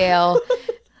crispy kale.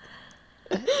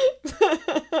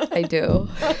 I do.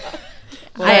 I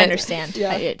But- understand.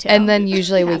 Yeah. I do too. And then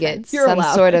usually we get happens. You're some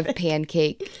allowed. sort of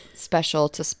pancake special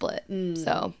to split.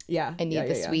 So Yeah. I need yeah,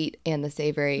 the yeah. sweet and the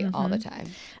savory all the time.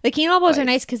 the quinoa bowls are Twice.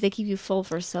 nice because they keep you full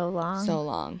for so long. So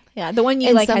long. Yeah, the one you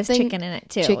And like has something- chicken in it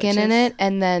too. Chicken which in is- it,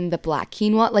 and then the black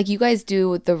quinoa. Like you guys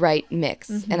do the right mix,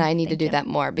 and I need to do you. that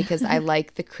more because I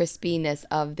like the crispiness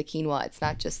of the quinoa. It's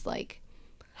not just like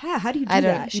How do you do I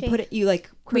don't that? You know. put it. You like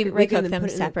We rig it cook and then them put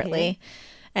it in the pan? separately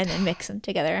and then mix them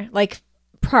together. Like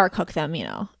par cook them,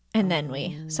 and then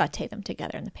we saute them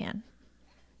together in the pan.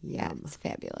 yeah, it's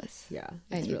fabulous. Yeah,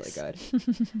 I it's need really to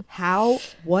good.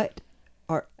 What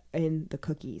are in the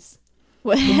cookies?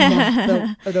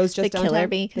 the Are those just killer downtown?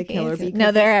 bee The cookies. killer bee No,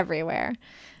 cookies? they're everywhere.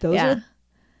 Those yeah. are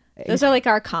Those are like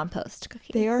our compost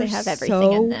cookies. they are have everything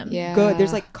so in them. Yeah. good.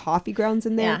 There's like coffee grounds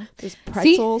in there. Yeah. There's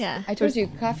pretzels. Yeah. I told you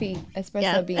coffee, espresso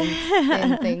Yeah. beans,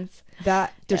 and things.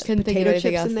 That there's Couldn't think of potato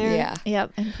anything chips else. in there. Yeah.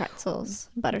 Yep, and pretzels,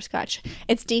 butterscotch.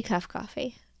 It's decaf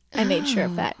coffee. I made sure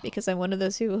of that because I'm one of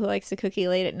those people who likes to cookie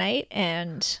late at night,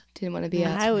 and Didn't want to be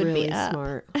up. I would really be up.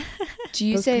 smart. Do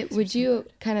you Those say, cookies would you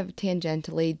kind of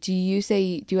tangentially, do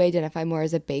you identify more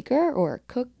as a baker or a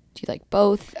cook? Do you like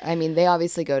both? I mean, they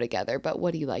obviously go together, but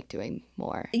what do you like doing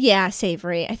more? Yeah,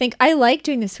 savory. I think I like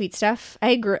doing the sweet stuff.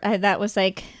 That was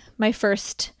like my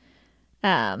first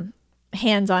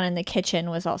hands-on in the kitchen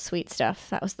was all sweet stuff.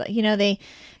 That was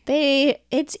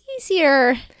it's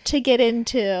easier to get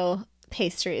into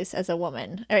pastries as a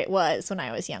woman, or it was when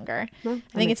I was younger. Well, I that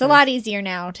think makes it's a lot easier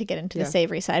now to get into Yeah. the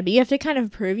savory side, but you have to kind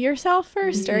of prove yourself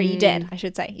first, or you did, I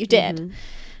should say. You did.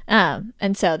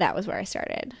 And so that was where I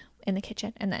started in the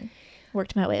kitchen and then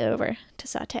worked my way over to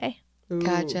saute. Ooh.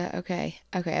 Gotcha. Okay.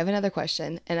 I have another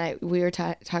question, and we were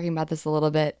talking about this a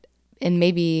little bit, and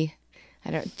maybe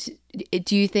I don't.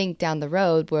 Do you think down the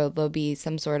road will there be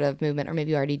some sort of movement, or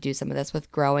maybe you already do some of this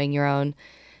with growing your own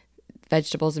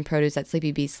vegetables and produce at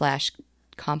Sleepy Bee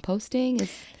 / composting?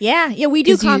 Yeah, we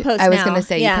do 'Cause compost I was now. going to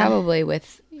say yeah. you probably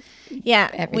with Yeah,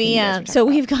 everything we you guys were so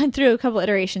talking we've gone through a couple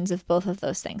iterations of both of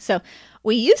those things. So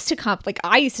we used to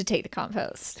I used to take the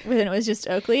compost when it was just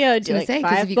Oakley. I would do gonna like say,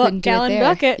 'cause if 5 you couldn't do it gallon there,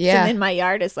 buckets, yeah. and then my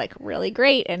yard is like really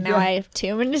great, and now I have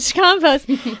 2 minutes to compost.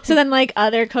 So then like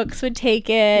other cooks would take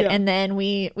it, and then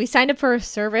we signed up for a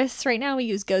service. Right now we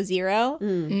use Go Zero,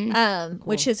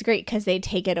 which is great because they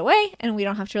take it away, and we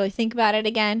don't have to really think about it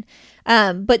again.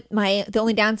 But the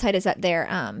only downside is that they're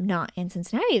not in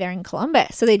Cincinnati; they're in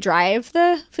Columbus, so they drive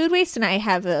the food waste. And I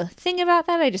have a thing about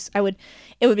that.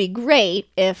 It would be great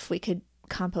if we could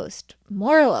compost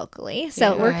more locally.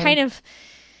 So we're kind of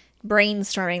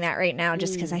brainstorming that right now,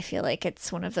 just because I feel like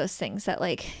it's one of those things that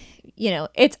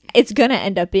it's gonna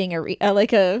end up being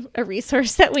a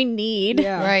resource that we need.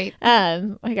 Yeah. right.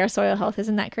 Like our soil health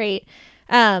isn't that great.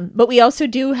 But we also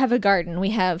do have a garden.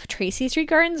 We have Tracy Street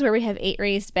Gardens where we have 8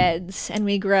 raised beds and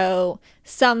we grow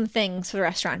some things for the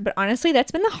restaurant. But honestly,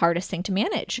 that's been the hardest thing to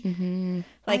manage.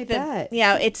 I bet.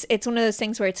 Yeah, it's one of those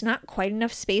things where it's not quite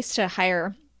enough space to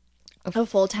hire a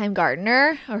full-time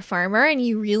gardener or farmer, and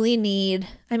you really need,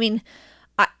 I mean,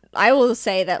 I will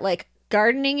say that like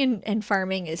gardening and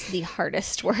farming is the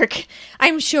hardest work.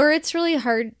 I'm sure it's really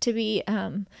hard to be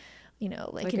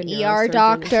like an ER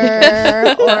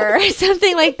doctor or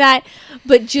something like that,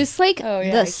 but just like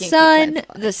the sun,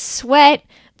 the sweat,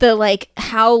 the like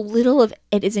how little of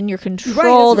it is in your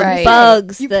control, the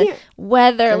bugs, the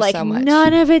weather, like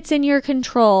none of it's in your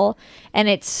control, and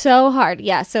it's so hard.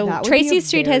 Yeah, so Tracy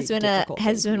Street has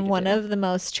been one of the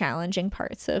most challenging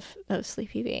parts of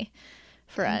Sleepy Bee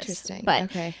for us. Interesting. But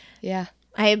okay, yeah,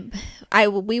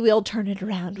 we will turn it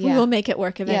around. Yeah. We will make it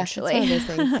work eventually. Yeah, that's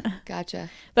one of those things. Gotcha.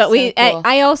 But so cool.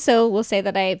 I also will say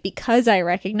that because I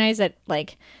recognize that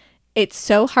like it's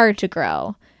so hard to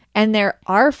grow, and there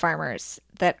are farmers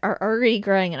that are already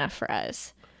growing enough for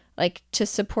us, like to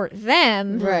support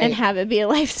them and have it be a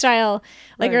lifestyle,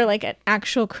 like or like an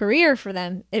actual career for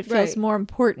them. It feels more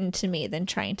important to me than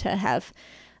trying to have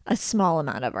a small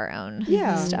amount of our own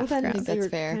stuff. Well, then that's you're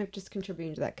fair. kind of just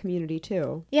contributing to that community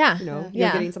too. Yeah, you're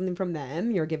getting something from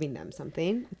them. You're giving them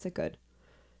something. It's a good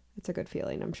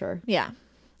feeling, I'm sure. Yeah,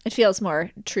 it feels more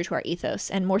true to our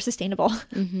ethos and more sustainable.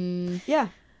 Mm-hmm.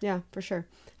 Yeah, for sure.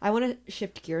 I want to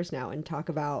shift gears now and talk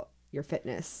about your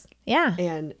fitness. Yeah.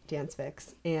 And Dance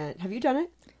Fix. And have you done it?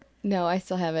 No, I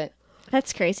still haven't.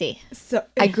 That's crazy. So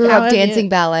I grew up dancing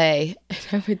ballet.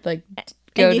 I would like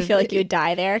go. And you feel like you would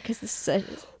die there because this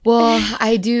is well,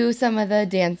 I do some of the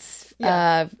dance.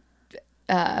 Cardio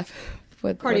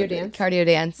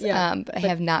dance. Yeah. But I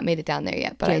have not made it down there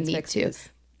yet. But I need Fix to. is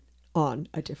on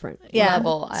a different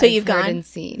level. So you've heard gone and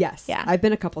seen. Yes. Yeah. I've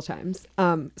been a couple times.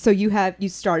 So you have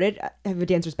a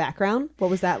dancer's background. What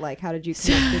was that like? How did you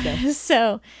connect with this?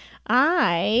 So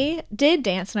I did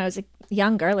dance when I was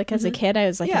younger. Like as a kid, I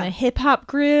was like in a hip hop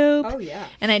group. Oh yeah.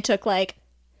 And I took like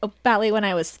ballet when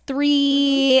I was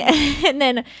 3, and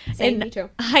then Me too.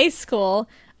 high school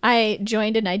I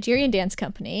joined a Nigerian dance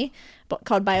company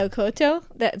called Biokoto.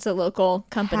 That's a local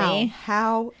company.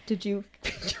 How did you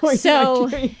join a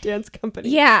Nigerian dance company?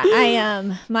 Yeah,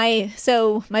 I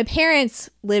my parents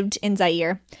lived in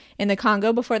Zaire in the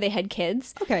Congo before they had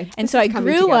kids. Okay. And so I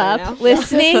grew up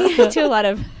listening to a lot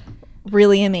of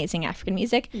really amazing African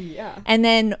music. Yeah. And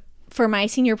then for my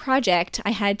senior project,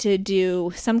 I had to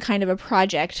do some kind of a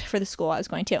project for the school I was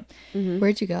going to. Mm-hmm.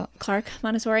 Where'd you go? Clark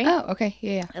Montessori. Oh, okay.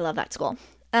 Yeah. I love that school.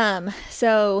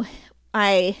 So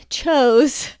I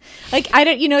chose, like, I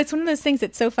don't, it's one of those things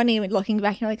that's so funny when looking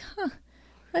back, you're like, huh,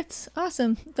 that's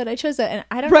awesome that I chose that. And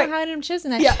I don't know how I ended up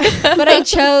choosing that. Yeah. But I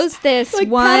chose this like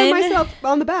one. Patting myself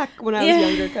on the back when I was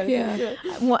younger. Kind of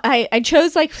thing. Well, I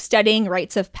chose like studying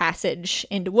rites of passage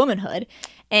into womanhood.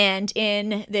 And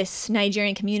in this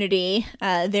Nigerian community,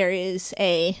 there is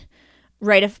a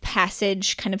rite of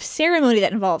passage kind of ceremony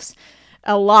that involves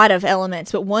a lot of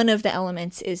elements, but one of the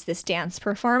elements is this dance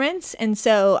performance. And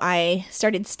so I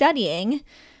started studying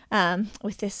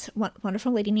with this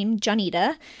wonderful lady named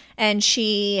Janita, and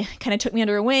she kind of took me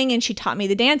under her wing and she taught me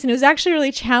the dance, and it was actually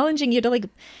really challenging. You had to like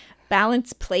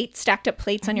balance stacked up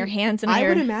plates on your hands and on I your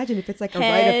would imagine if it's like head.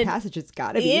 a rite of passage, it's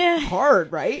got to be hard,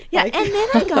 right? Yeah, like- and then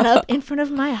I got up in front of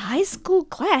my high school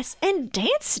class and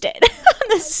danced it on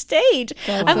the stage.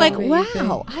 I'm like,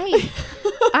 wow,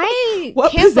 I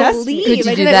What can't possessed you? believe Could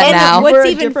you I do did that now? And We're what's a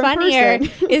even different funnier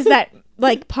person. is that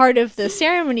like part of the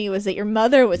ceremony was that your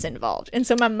mother was involved, and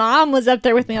so my mom was up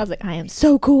there with me. I was like, I am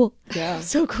so cool. Yeah.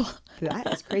 So cool.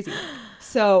 That is crazy.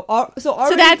 So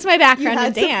already, that's my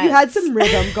background in dance. You had some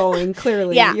rhythm going,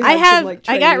 clearly. Yeah, You I had have. some, like,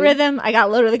 I got training. rhythm. I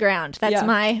got low to the ground. That's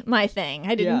Yeah. my thing.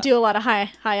 I didn't Yeah. do a lot of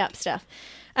high up stuff.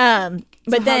 So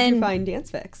But then how'd you find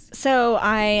Dance Fix? So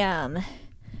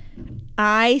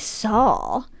I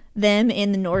saw them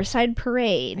in the Northside I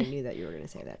Parade. knew that you were going to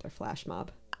say that. They're flash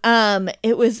mob.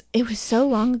 It was so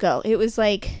long ago. It was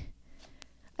like,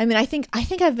 I mean, I think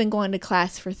I've been going to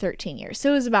class for 13 years.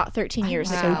 So it was about 13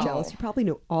 years I'm ago. so jealous. You probably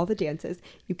know all the dances.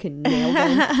 You can nail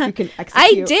them. You can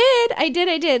execute. I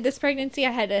did. This pregnancy, I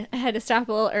had to stop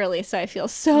a little early, so I feel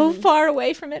so far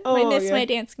away from it. I miss my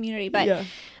dance community, but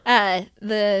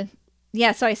so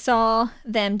I saw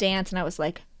them dance, and I was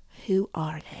like, who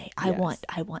are they? I want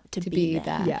to be them.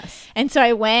 that. Yes. And so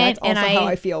I went, That's also and how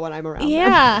I feel when I'm around them.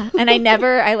 yeah, and I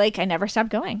never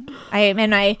stopped going.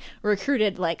 I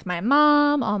recruited like my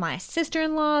mom, all my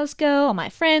sister-in-laws go, all my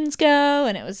friends go,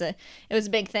 and it was a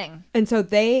big thing. And so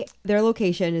their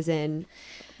location is in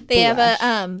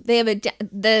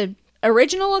The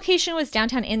original location was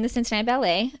downtown in the Cincinnati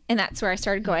Ballet, and that's where I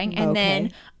started going. And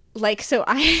then like, so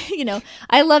I,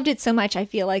 I loved it so much. I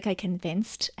feel like I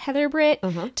convinced Heather Britt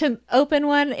to open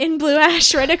one in Blue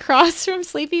Ash right across from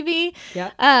Sleepy Bee.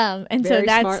 Yeah. And Very so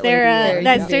that's smart their lady.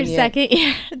 that's their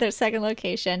Convenient. their second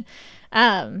location.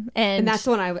 And that's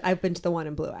the one I've been to, the one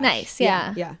in Blue Ash. Nice,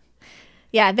 yeah.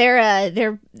 Yeah.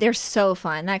 They're so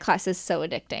fun. That class is so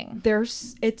addicting.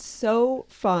 It's so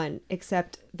fun,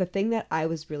 except the thing that I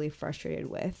was really frustrated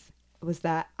with was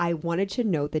that I wanted to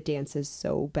know the dances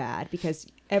so bad because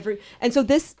and so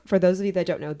this, for those of you that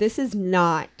don't know, this is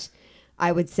not,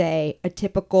 I would say, a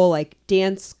typical like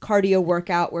dance cardio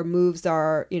workout where moves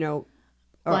are,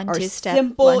 One, are two step,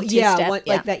 simple. one, two step,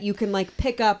 Like that you can like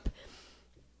pick up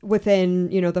within,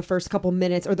 the first couple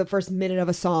minutes or the first minute of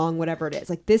a song, whatever it is.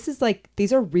 Like this is like,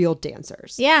 these are real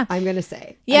dancers. Yeah. I'm going to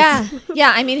say. Yeah.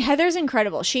 Yeah. I mean, Heather's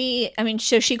incredible. She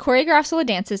choreographs all the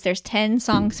dances. There's 10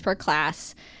 songs per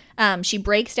class. She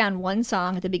breaks down one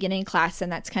song at the beginning of class,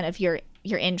 and that's kind of your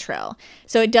intro.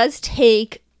 So it does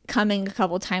take coming a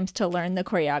couple times to learn the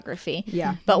choreography.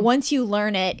 Yeah. But once you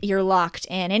learn it, you're locked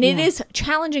in. And it is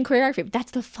challenging choreography, but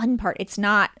that's the fun part. It's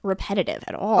not repetitive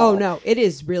at all. Oh, no. It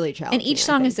is really challenging. And each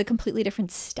song is a completely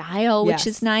different style, which Yes.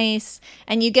 is nice.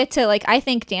 And you get to, like, I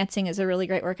think dancing is a really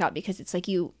great workout because it's like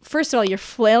first of all, you're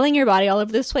flailing your body all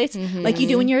over this place like you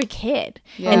do when you're a kid.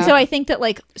 Yeah. And so I think that,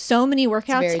 like, so many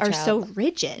workouts very are so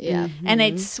rigid. Yeah. And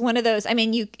it's one of those, I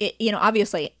mean,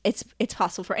 obviously it's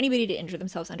possible for anybody to injure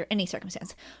themselves under any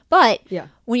circumstance. But Yeah.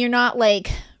 when you're not,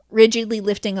 like, rigidly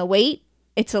lifting a weight,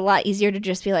 it's a lot easier to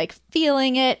just be, like,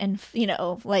 feeling it and,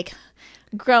 like,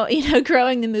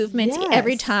 growing the movements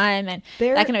every Yes. time and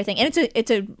that kind of thing. And it's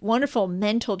a wonderful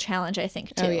mental challenge, I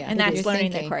think, too. Oh, yeah. And that's You're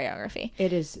learning thinking. the choreography.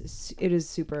 It is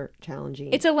super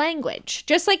challenging. It's a language,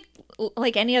 just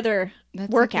like any other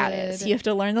That's workout good. is. You have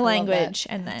to learn the I love that. language,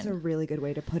 and That's a then really good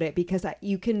way to put it because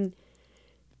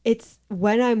it's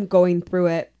when I'm going through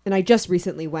it, and I just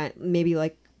recently went, maybe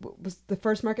like, was the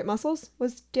first Market Muscles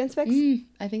was Dance Fix?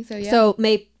 I think so. Yeah. So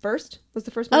May 1st was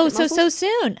the first Market Muscles? so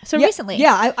soon, so Yeah, recently,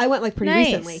 Yeah, I went like pretty Nice.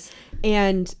 recently.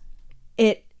 And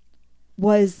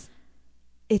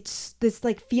it's this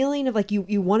like feeling of like you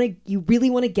really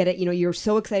want to get it, you're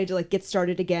so excited to like get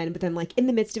started again, but then like in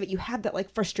the midst of it you have that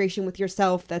like frustration with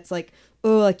yourself that's like,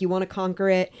 oh, like you want to conquer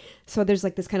it. So there's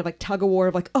like this kind of like tug of war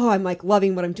of like, oh, I'm like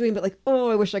loving what I'm doing, but like, oh,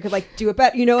 I wish I could like do it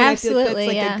better, and I feel like that's Absolutely,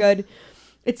 like yeah. a good,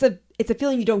 it's a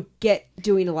feeling you don't get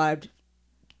doing a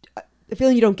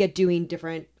feeling you don't get doing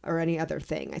different or any other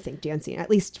thing. I think dancing, at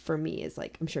least for me, is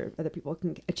like, I'm sure other people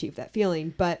can achieve that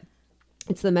feeling, but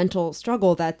it's the mental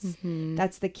struggle that's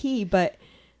the key. But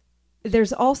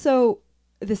there's also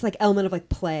this like element of like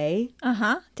play,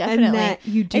 definitely. and that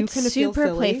you do It's kind of feel super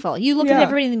silly. playful. You look at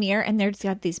everybody in the mirror, and they've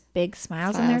got these big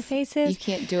smiles on their faces. You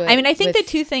can't do it. I mean, I think with-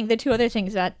 the two other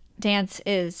things about dance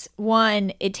is,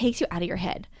 one, it takes you out of your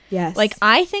head. Yes, Like,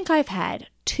 I think I've had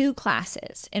 2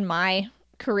 classes in my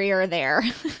career there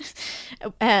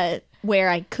where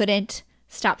I couldn't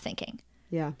stop thinking.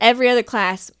 yeah, Every other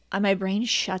class, my brain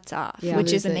shuts off, Yeah. which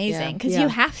is Lose it, amazing yeah. because Yeah. you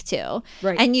have to.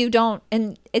 Right. And you don't,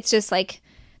 and it's just like,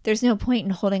 there's no point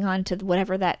in holding on to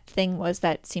whatever that thing was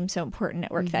that seemed so important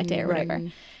at work that day or Right.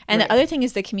 whatever. And the other thing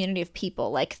is the community of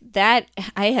people. Like, that,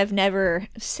 I have never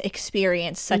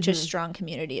experienced such a strong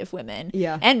community of women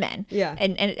Yeah. and men. Yeah.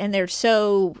 And they're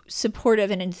so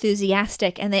supportive and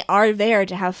enthusiastic, and they are there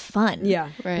to have fun. yeah,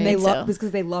 Right. and they So- love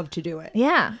because they love to do it.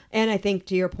 Yeah. And I think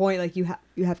to your point, like you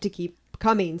have to keep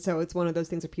coming, so it's one of those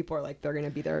things where people are like, they're gonna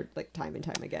be there like time and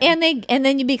time again. And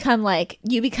then you become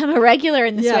a regular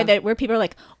in this Yeah. way that where people are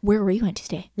like, where were you on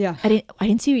Tuesday? Yeah. I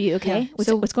didn't see you. You okay?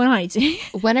 Yeah. What's going on?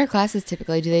 When are classes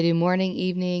typically? Do they do morning,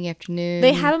 evening, afternoon?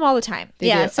 They have them all the time.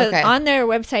 They do? So Okay. on their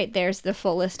website, there's the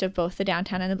full list of both the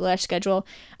downtown and the Blue Ash schedule.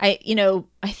 I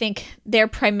think they're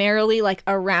primarily like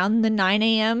around the 9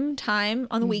 a.m. time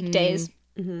on the weekdays.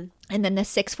 And then the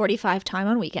 6:45 time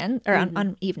on weekend or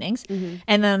on evenings,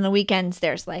 and then on the weekends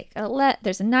there's like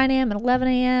there's a 9 a.m. and 11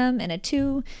 a.m. and a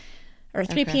 2 or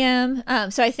 3 Okay. p.m.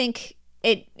 So I think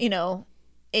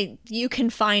you can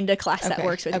find a class that Okay,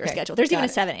 works with your okay, schedule. There's got even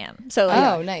a it. 7 a.m. So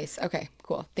Oh, nice. Okay,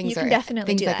 cool. Things you are can definitely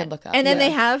things do I that. could look up. And then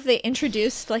Yeah. they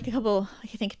introduced like a couple, I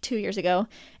think 2 years ago,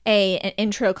 an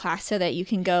intro class so that you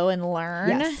can go and learn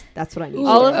yes, that's what I need.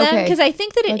 all to of do. them, okay. because I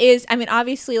think that it is, I mean,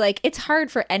 obviously, like, it's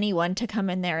hard for anyone to come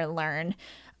in there and learn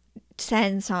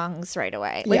 10 songs right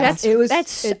away. Like, Yeah. that's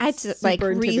It's like super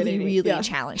really intimidating. Yeah.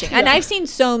 challenging. And I've seen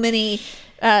so many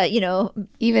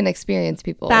Even experienced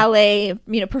people. ballet,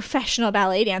 professional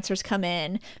ballet dancers come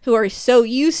in who are so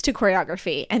used to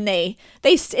choreography, and it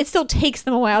still takes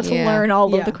them a while to Yeah. learn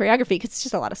all Yeah. of the choreography because it's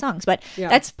just a lot of songs. But Yeah.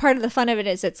 that's part of the fun of it,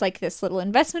 is it's like this little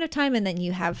investment of time, and then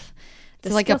you have the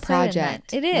It's like a skill set and that-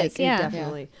 project. It is, Like, yeah.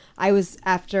 Definitely. I was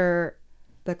after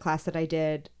the class that I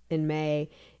did in May.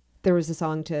 There was a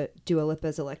song to Dua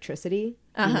Lipa's "Electricity."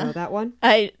 You know that one?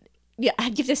 I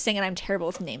have to sing it. I'm terrible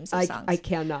with names of songs. I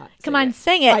cannot. Come sing on, it.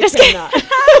 sing it. I Just kidding. cannot.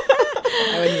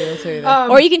 I wouldn't be able to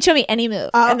either. Or you can show me any move,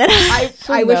 and then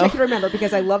I wish I No. could remember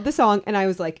because I love the song, and I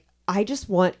was like, I just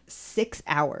want 6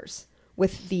 hours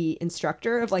with the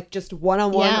instructor of like just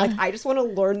one-on-one. Yeah. Like, I just want to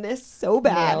learn this so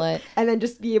bad, Nail it. and then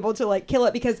just be able to like kill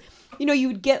it because you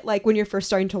would get like when you're first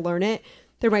starting to learn it.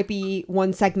 There might be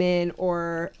one segment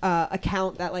or a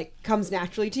count that like comes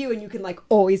naturally to you, and you can like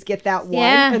always get that one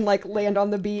Yeah. and like land on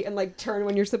the beat and like turn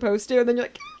when you're supposed to, and then you're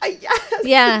like, ah, yes,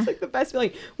 Yeah. it's like the best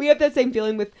feeling. We have that same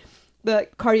feeling with the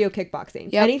cardio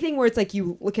kickboxing. Yep. Anything where it's like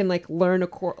you can like learn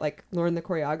learn the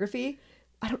choreography.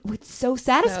 It's so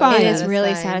satisfying. it is really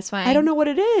satisfying. satisfying. I don't know what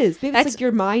it is. Maybe That's- it's like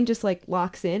your mind just like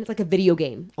locks in. It's like a video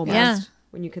game almost. Yeah.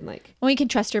 When you can like When you can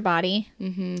trust your body.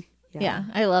 Mm-hmm. Yeah,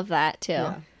 I love that too.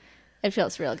 Yeah. It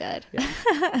feels real good.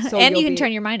 So And you you'll can be-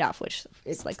 turn your mind off, which is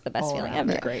it's like the best all feeling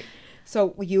around ever. Great.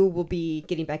 So you will be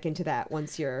getting back into that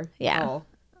once you're Yeah. all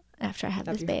After I have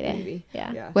after this you have the baby.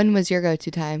 Yeah. Yeah. When was your go-to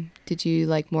time? Did you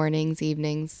like mornings,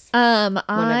 evenings?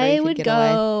 I you would could get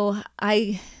go.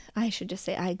 I should just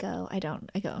say I go. I don't.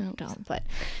 I go. Don't. But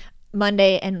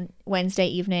Monday and Wednesday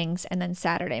evenings, and then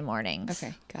Saturday mornings.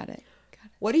 Okay, got it.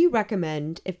 What do you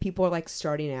recommend if people are like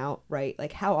starting out, right?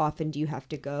 Like how often do you have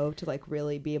to go to like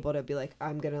really be able to be like,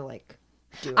 I'm gonna like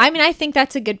do it? I mean, I think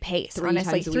that's a good pace, 3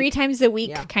 honestly. times a 3 week. times a week,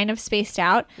 Yeah. kind of spaced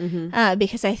out,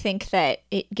 because I think that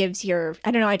it gives your,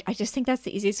 I don't know, I just think that's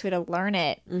the easiest way to learn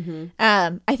it.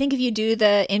 I think if you do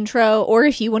the intro, or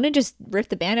if you want to just rip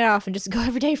the Band-Aid off and just go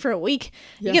every day for a week,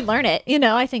 you can learn it.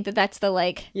 I think that that's the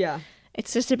like, Yeah.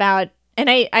 it's just about, and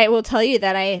I will tell you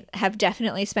that I have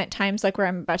definitely spent times like where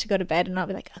I'm about to go to bed and I'll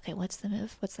be like, okay, what's the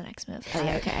move? What's the next move? Oh,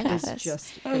 yeah, okay, I got was this.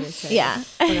 just gonna say, Yeah.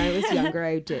 when I was younger,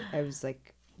 I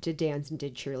did dance and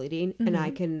did cheerleading, and Mm-hmm. I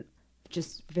can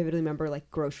just vividly remember like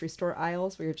grocery store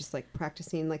aisles where you're just like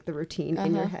practicing like the routine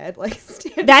in your head, like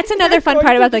standing That's there, another fun going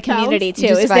part through about the counts. community too, You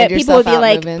just is find that people would be yourself out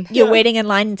like, moving. you're waiting in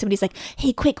line and somebody's like,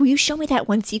 "Hey, quick, will you show me that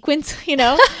one sequence?"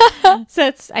 So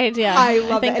it's I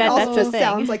love think it. It also that's the thing.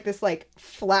 sounds like this like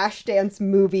flash dance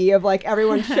movie of like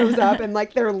everyone shows up in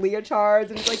like their leotards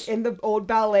and it's like in the old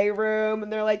ballet room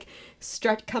and they're like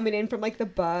coming in from like the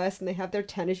bus and they have their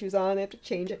tennis shoes on. They have to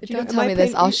change it. Don't tell me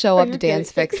this. I'll show up to Dance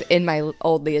Fix in my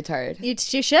old leotard. you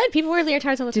should. People wear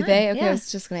leotards all the Do time. they? Okay, Yeah. I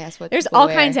was just gonna ask what. There's people all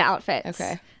wear. kinds of outfits.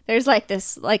 Okay. There's like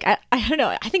this, like I don't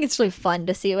know. I think it's really fun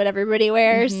to see what everybody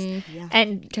wears, Yeah.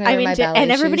 and Can I wear my ballet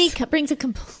and everybody shoes? brings a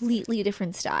completely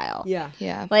different style. Yeah.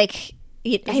 Yeah. Like,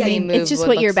 I same mean, move it's just would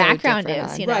what look your so background different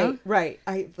is, on. you know. Right.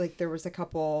 I like there was a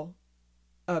couple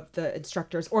of the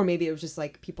instructors, or maybe it was just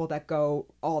like people that go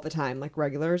all the time, like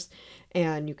regulars,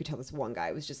 and you could tell this one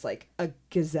guy was just like a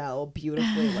gazelle,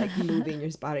 beautifully like moving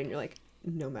his body, and you're like,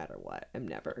 no matter what, I'm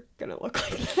never gonna look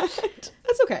like that.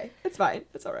 That's okay. It's fine.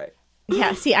 It's all right.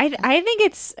 Yeah, see, I think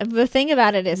it's, the thing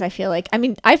about it is I feel like, I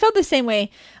mean, I felt the same way.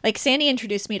 Like, Sandy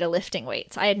introduced me to lifting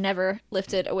weights. I had never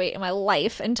lifted a weight in my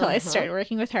life until I started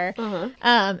working with her.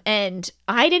 And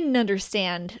I didn't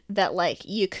understand that, like,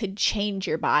 you could change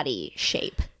your body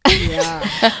shape. Yeah.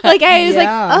 Like, I was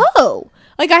Yeah. like, oh.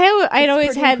 Like, I'd always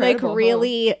pretty had, like, incredible, huh?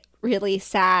 really, really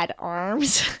sad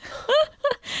arms.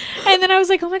 And then I was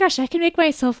like, oh my gosh, I can make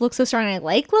myself look so strong. I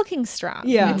like looking strong.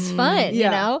 Yeah. It's fun, you Yeah.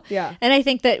 know? Yeah. And I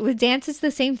think that with dance, it's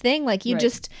the same thing. Like, you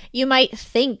Right. you might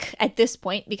think at this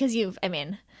point, because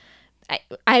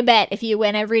I bet if you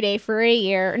went every day for a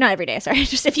year, not every day, sorry,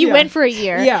 just if you Yeah. went for a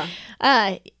year,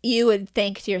 Yeah. you would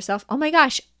think to yourself, oh my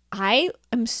gosh, I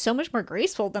am so much more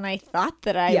graceful than I thought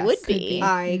that I Yes. would be.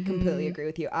 I completely agree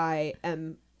with you. I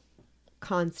am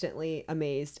constantly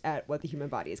amazed at what the human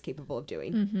body is capable of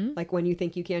doing. Like when you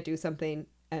think you can't do something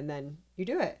and then you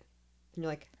do it. And you're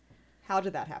like, how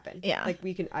did that happen? Yeah. Like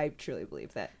I truly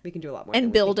believe that we can do a lot more.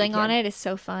 And building on it is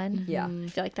so fun. Yeah. I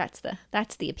feel like that's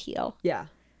the appeal. Yeah,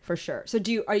 for sure. So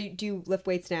do you lift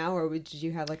weights now, or did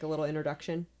you have like a little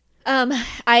introduction?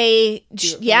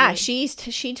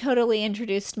 She totally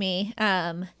introduced me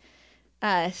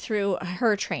through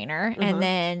her trainer, and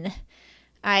then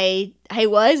I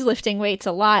was lifting weights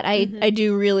a lot. I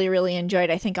do really, really enjoy it.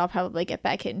 I think I'll probably get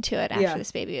back into it after Yeah.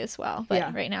 this baby as well. But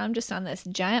Yeah. right now I'm just on this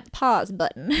giant pause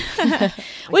button,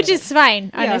 which is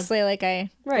fine. Yeah. Honestly, like I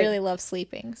Right. really love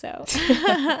sleeping. So,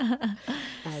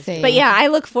 Same. but yeah, I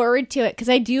look forward to it because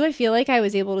I feel like I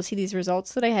was able to see these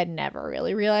results that I had never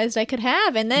really realized I could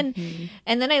have. And then,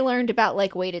 I learned about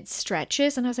like weighted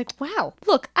stretches, and I was like, wow,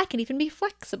 look, I can even be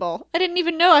flexible. I didn't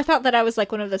even know. I thought that I was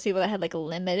like one of those people that had like a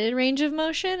limited range of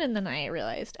motion, and then I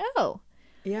realized, oh,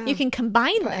 Yeah. you can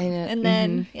combine them, I know. and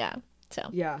then so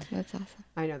Yeah. That's awesome.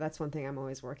 I know that's one thing I'm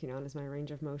always working on is my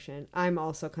range of motion. I'm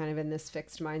also kind of in this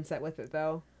fixed mindset with it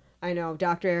though. I know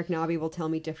Dr. Eric Nobby will tell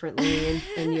me differently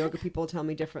and yoga people tell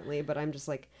me differently, but I'm just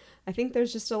like, I think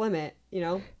there's just a limit, you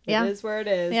know? Yeah. It is where it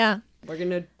is. yeah. We're going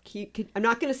to I'm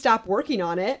not going to stop working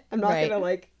on it. I'm not Right. going to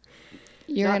like,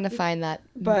 You're Not- gonna find that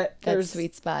but that there's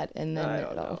sweet spot, and then I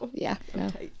don't it'll know. yeah. No.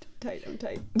 I'm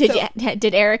tight. Did So-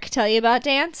 did Eric tell you about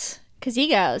dance? Because he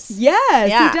goes. Yes,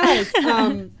 Yeah. he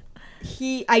does.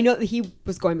 I know that he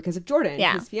was going because of Jordan,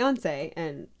 Yeah. his fiance,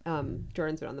 and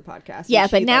Jordan's been on the podcast. Yeah,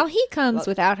 and but she, now like, he comes well-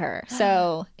 without her,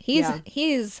 so he's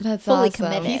That's fully awesome.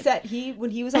 committed. He said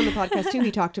when he was on the podcast too,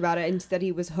 he talked about it and said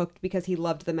he was hooked because he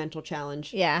loved the mental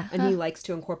challenge. Yeah. And he likes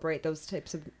to incorporate those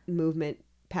types of movement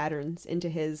patterns into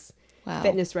his Wow.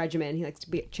 fitness regimen. He likes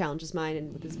to challenge his mind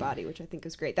and with his body, which I think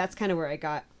is great. That's kind of where I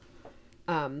got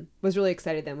was really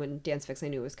excited then when Dance Fix I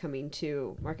knew was coming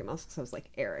to Market Muscle. So I was like,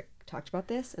 Eric talked about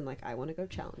this and like I want to go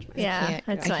challenge myself. Yeah,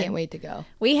 that's I fine. can't wait to go.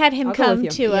 We had him I'll go with come you.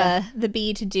 to Yeah. the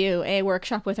B to do a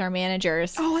workshop with our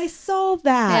managers. Oh, I saw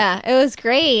that. Yeah, it was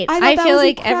great. I thought I that feel was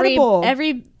like incredible.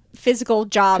 every physical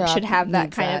job should have that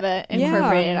needs kind of that. a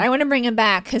incorporated. Yeah. I want to bring him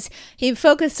back because he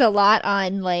focused a lot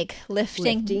on like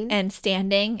lifting. And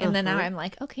standing, and then now I'm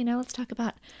like, okay, now let's talk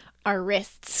about our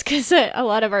wrists because a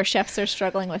lot of our chefs are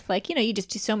struggling with like you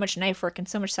just do so much knife work and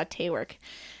so much saute work.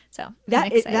 So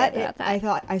I'm excited about that. I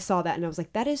thought I saw that and I was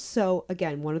like, that is so,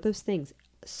 again, one of those things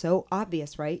so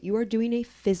obvious, right? You are doing a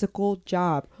physical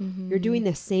job. You're doing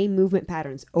the same movement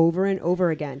patterns over and over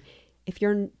again. If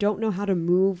you don't know how to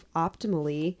move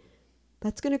optimally,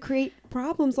 that's going to create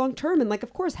problems long term. And like,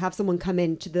 of course, have someone come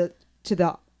in to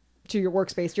your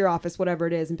workspace, your office, whatever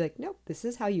it is, and be like, no, this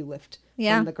is how you lift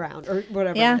from the ground or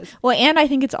whatever Yeah. it is. Well, and I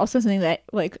think it's also something that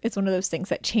like it's one of those things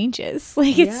that changes.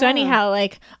 Like it's funny Yeah. how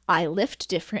like I lift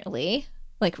differently,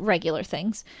 like regular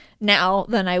things now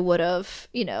than I would have,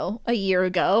 a year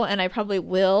ago, and I probably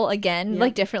will again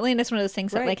like differently. And it's one of those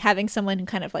things that Right. like having someone who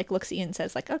kind of like looks at you and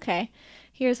says like, okay,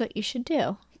 here's what you should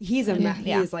do. He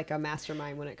is like a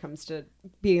mastermind when it comes to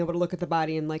being able to look at the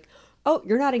body and like, oh,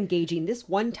 you're not engaging this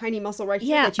one tiny muscle right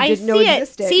here Yeah, that you I didn't know see it.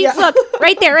 existed. See, Yeah. look,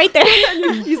 right there.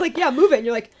 He's like, yeah, move it. And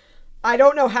you're like, I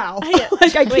don't know how. Yeah.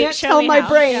 Like, I Wait, can't show tell me my how.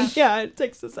 brain. Yeah, it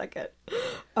takes a second.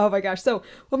 Oh my gosh. So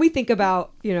when we think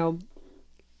about,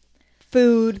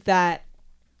 food that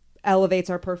elevates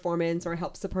our performance or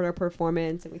helps support our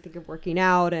performance, and we think of working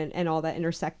out and all that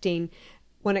intersecting,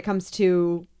 when it comes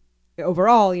to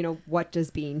overall, what does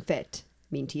being fit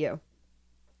mean to you?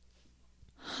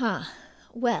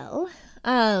 Well,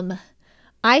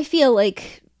 I feel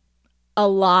like a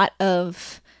lot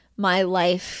of my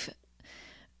life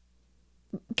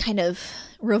kind of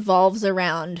revolves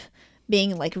around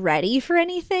being like ready for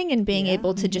anything and being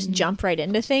able to just jump right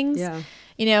into things. Yeah.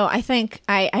 I think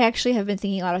I actually have been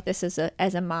thinking a lot about this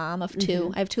as a mom of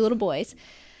two. I have two little boys,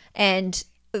 and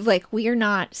like we are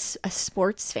not a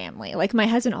sports family. Like my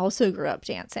husband also grew up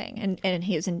dancing, and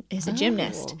he's a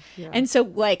gymnast, and so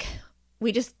like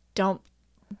we just don't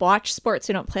watch sports.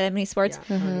 We don't play that many sports.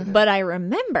 But I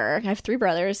remember I have three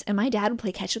brothers, and my dad would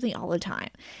play catch with me all the time,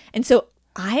 and so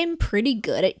I'm pretty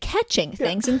good at catching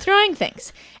things and throwing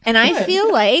things. And I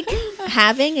feel like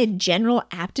having a general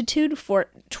aptitude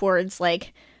towards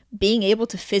like being able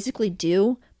to physically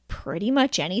do pretty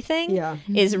much anything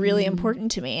is really important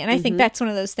to me. And I think that's one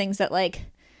of those things that like,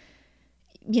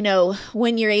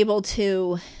 when you're able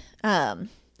to, like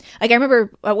I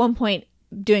remember at one point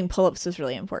doing pull-ups was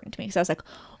really important to me. Because I was like,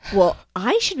 well,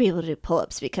 I should be able to do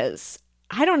pull-ups because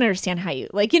I don't understand how you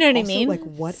like, you know what I mean? Like,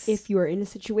 what if you are in a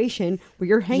situation where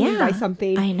you're hanging by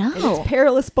something? I know. And it's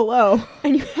perilous below,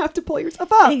 and you have to pull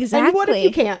yourself up. Exactly. And what if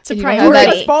you can't? It's a You don't have priority.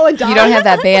 that- Just fall and die. You don't have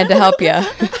that band to help you. Yeah,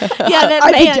 that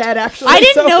I'd be band. dead, actually, I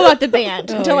didn't so- know about the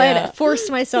band until I yeah. had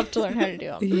forced myself to learn how to do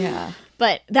them. Yeah.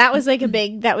 But that was like a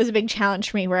big challenge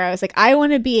for me where I was like, I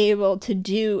want to be able to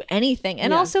do anything.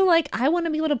 And also like, I want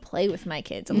to be able to play with my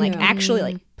kids and like actually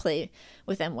like play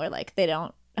with them where like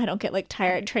I don't get like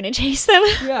tired trying to chase them.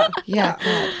 Yeah. Yeah.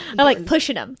 God. I like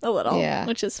pushing them a little, Yeah.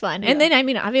 which is fun. And then, I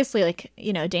mean, obviously like,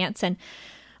 dance and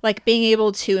like being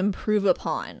able to improve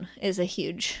upon is a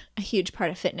huge part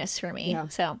of fitness for me. Yeah.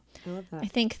 So I love that. I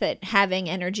think that having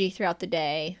energy throughout the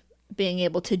day, being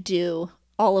able to do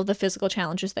all of the physical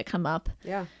challenges that come up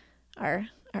Yeah. are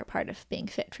part of being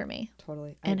fit for me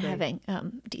Totally. I and agree.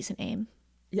 having decent aim.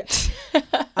 Yeah.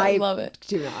 I love it.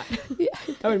 Do not.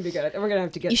 That wouldn't be good. We're gonna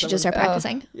have to get. You should just start someone-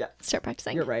 practicing. Yeah. Start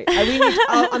practicing. You're right.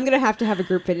 I'm gonna have to have a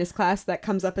group fitness class that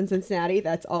comes up in Cincinnati.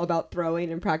 That's all about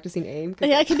throwing and practicing aim. 'Cause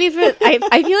Yeah, it could be. I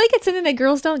feel like it's something that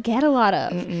girls don't get a lot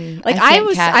of. Like I I can't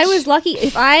was, catch. I was lucky.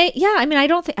 If I, yeah, I mean, I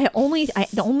don't think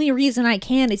the only reason I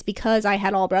can is because I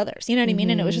had all brothers. You know what I mean?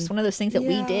 And it was just one of those things that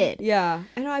we did. Yeah,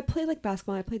 I know. I played like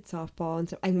basketball. I played softball, and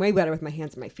so I'm way better with my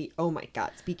hands and my feet. Oh my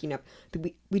god! Speaking of,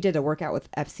 we did a workout with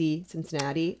FC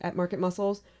Cincinnati at Market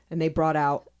Muscles, and they brought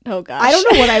out. Oh gosh, I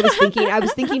don't know what I was thinking. I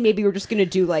was thinking maybe we're just gonna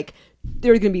do like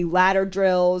there were gonna be ladder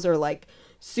drills or like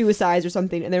suicides or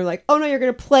something, and they were like, "Oh no, you're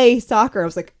gonna play soccer." I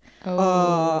was like.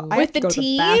 I With have to the go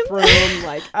team? to the bathroom.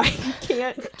 Like I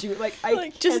can't do like I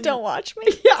Like, just can- don't watch me.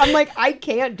 Yeah, I'm like I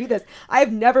can't do this.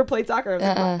 I've never played soccer. I was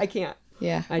like, I can't.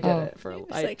 Yeah. I did it for.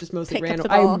 I like, just mostly pick up ran. the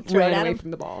ball, I throw it ran at away him.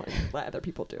 from the ball and let other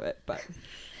people do it. But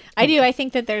I do. I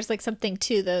think that there's like something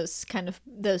to those kind of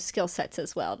those skill sets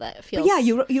as well that feels. yeah,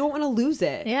 you don't want to lose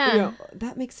it. Yeah. You know,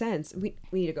 that makes sense. We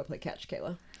need to go play catch,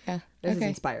 Kayla. Yeah. This has Okay.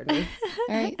 inspired me.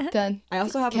 All right. Done. I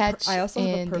also have Catch a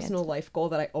and personal life goal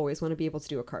that I always want to be able to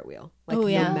do a cartwheel, like Oh,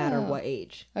 yeah. no matter Oh. what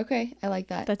age. Okay. I like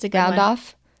that. That's a good round one.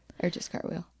 off or just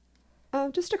cartwheel.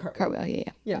 Just a cartwheel. Cartwheel.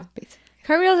 Yeah. Yeah. Basic.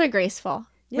 Cartwheels are graceful.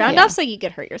 Yeah. Round Yeah. offs, like you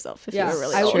could hurt yourself if Yeah, you were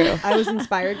really I, old. True. I was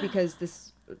inspired because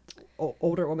this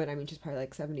older woman, I mean, she's probably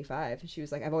like 75. She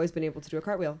was like, I've always been able to do a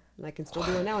cartwheel, and I can still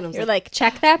do it now. And I was You're like, like,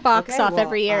 check that box Okay, off well,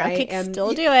 every year. I I could am-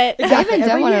 still do it. I haven't done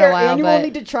every one in a year, while, annual but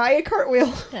need to try a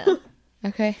cartwheel. Yeah.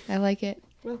 okay. I like it.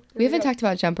 Well, We haven't talked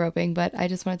about jump roping, but I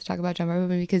just wanted to talk about jump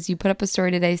roping because you put up a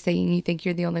story today saying you think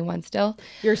you're the only one still.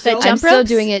 You're The so jump I'm still ropes?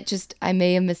 doing it. Just I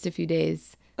may have missed a few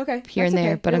days okay here and that's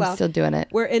there, okay. but You're I'm allowed. still doing it.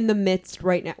 We're in the midst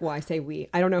right now. Well, I say we.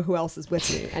 I don't know who else is with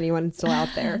me. Anyone still out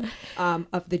there?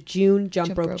 Of the June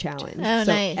jump rope challenge. Oh,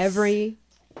 so nice. every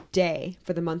day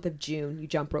for the month of June, you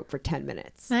jump rope for 10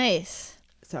 minutes. Nice.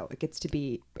 So it gets to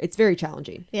be. It's very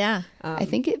challenging. Yeah. I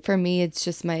think for me, it's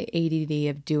just my ADD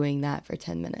of doing that for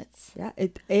 10 minutes. Yeah,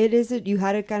 it is. You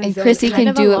had to kind of. And zone Chrissy it. kind can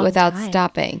of a do it long without time.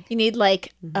 stopping. You need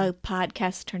like Mm-hmm. a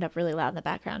podcast turned up really loud in the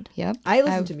background. Yep. I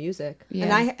listen to music,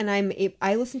 yeah.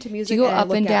 I listen to music. Do you go I up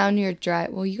look and at- down your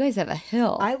drive? Well, you guys have a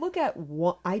hill. I look at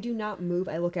one. I do not move.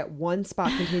 I look at one spot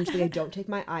continuously. I don't take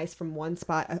my eyes from one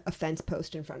spot, a fence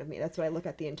post in front of me. That's what I look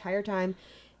at the entire time,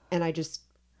 and I just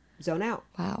zone out.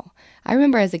 Wow. I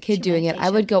remember as a kid doing it, I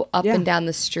would go up Yeah. and down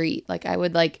the street. Like I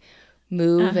would like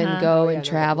move and go Oh, yeah, and no,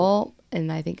 travel.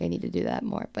 And I think I need to do that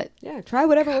more. But Yeah, try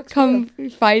whatever works. come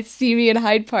see me in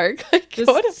Hyde Park. Like, Just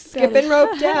go to skipping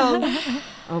rope down.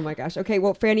 Oh my gosh. Okay,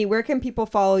 well, Franny, where can people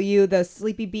follow you? The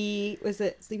Sleepy Bee, was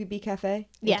it Sleepy Bee Cafe?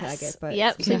 You Yes. tag it, but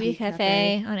Yep. Sleepy Bee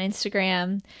Cafe on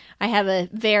Instagram. I have a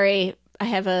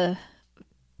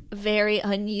very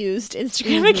unused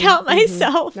Instagram account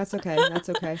myself. That's okay. That's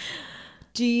okay.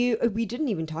 We didn't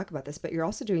even talk about this, but you're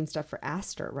also doing stuff for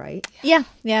Aster, right? Yeah.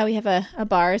 Yeah. We have a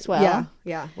bar as well.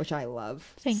 Yeah, which I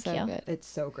love. Thank So you. good. It's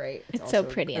so great. It's so also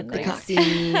pretty a in great there.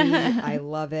 scene. I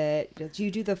love it. Do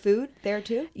you do the food there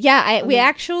too? Yeah, we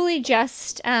actually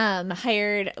just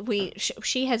hired.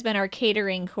 She has been our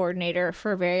catering coordinator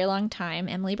for a very long time,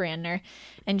 Emily Brandner,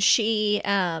 and she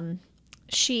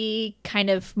kind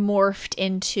of morphed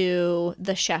into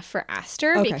the chef for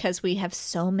Aster Okay. because we have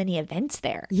so many events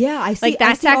there. Yeah, I see. Like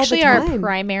that's I see all the actually our time.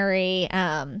 primary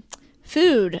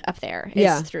food up there is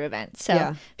Yeah. through events. So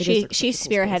Yeah, it is she's such a she's cool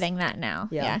space. spearheading that now.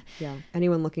 Yeah. Yeah.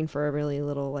 Anyone looking for a really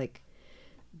little like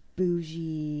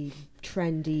bougie,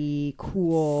 trendy,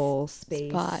 cool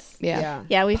space Spot. Yeah.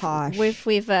 Yeah, posh.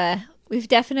 we've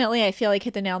definitely, I feel like,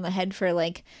 hit the nail on the head for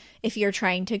like if you're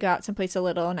trying to go out someplace a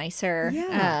little nicer.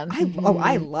 Yeah.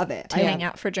 I love it. To hang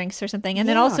out for drinks or something. And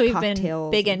then Yeah, also we've been cocktails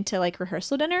big and- into like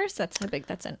rehearsal dinners. That's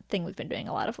a thing we've been doing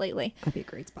a lot of lately. That'd be a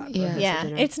great spot. For Yeah. rehearsal Yeah.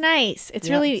 dinner. It's nice. It's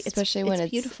Yeah. really Especially when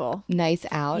it's beautiful. nice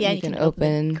out. Yeah, you can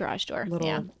open. the garage door.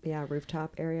 little Yeah.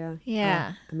 rooftop area.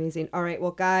 Yeah. Amazing. All right,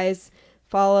 well, guys,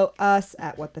 follow us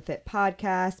at What the Fit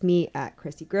Podcast. Me at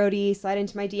Chrissy Grody. Slide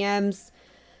into my DMs.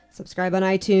 Subscribe on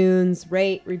iTunes.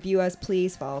 Rate, review us,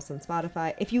 please. Follow us on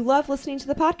Spotify. If you love listening to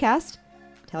the podcast,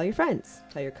 tell your friends,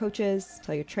 tell your coaches,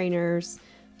 tell your trainers,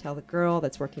 tell the girl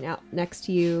that's working out next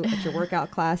to you at your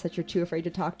workout class that you're too afraid to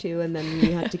talk to, and then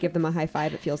you have to give them a high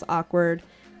five. It feels awkward.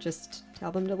 Just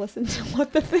tell them to listen to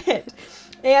What the Fit.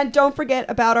 And don't forget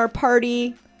about our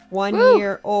party. 1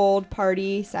 year old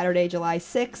party, Saturday, July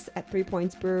 6th at 3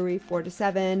 Points Brewery, 4 to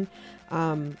 7.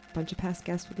 Bunch of past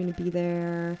guests are going to be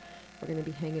there. We're going to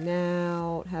be hanging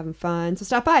out, having fun. So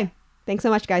stop by. Thanks so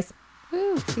much, guys.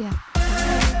 Woo.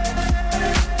 Yeah.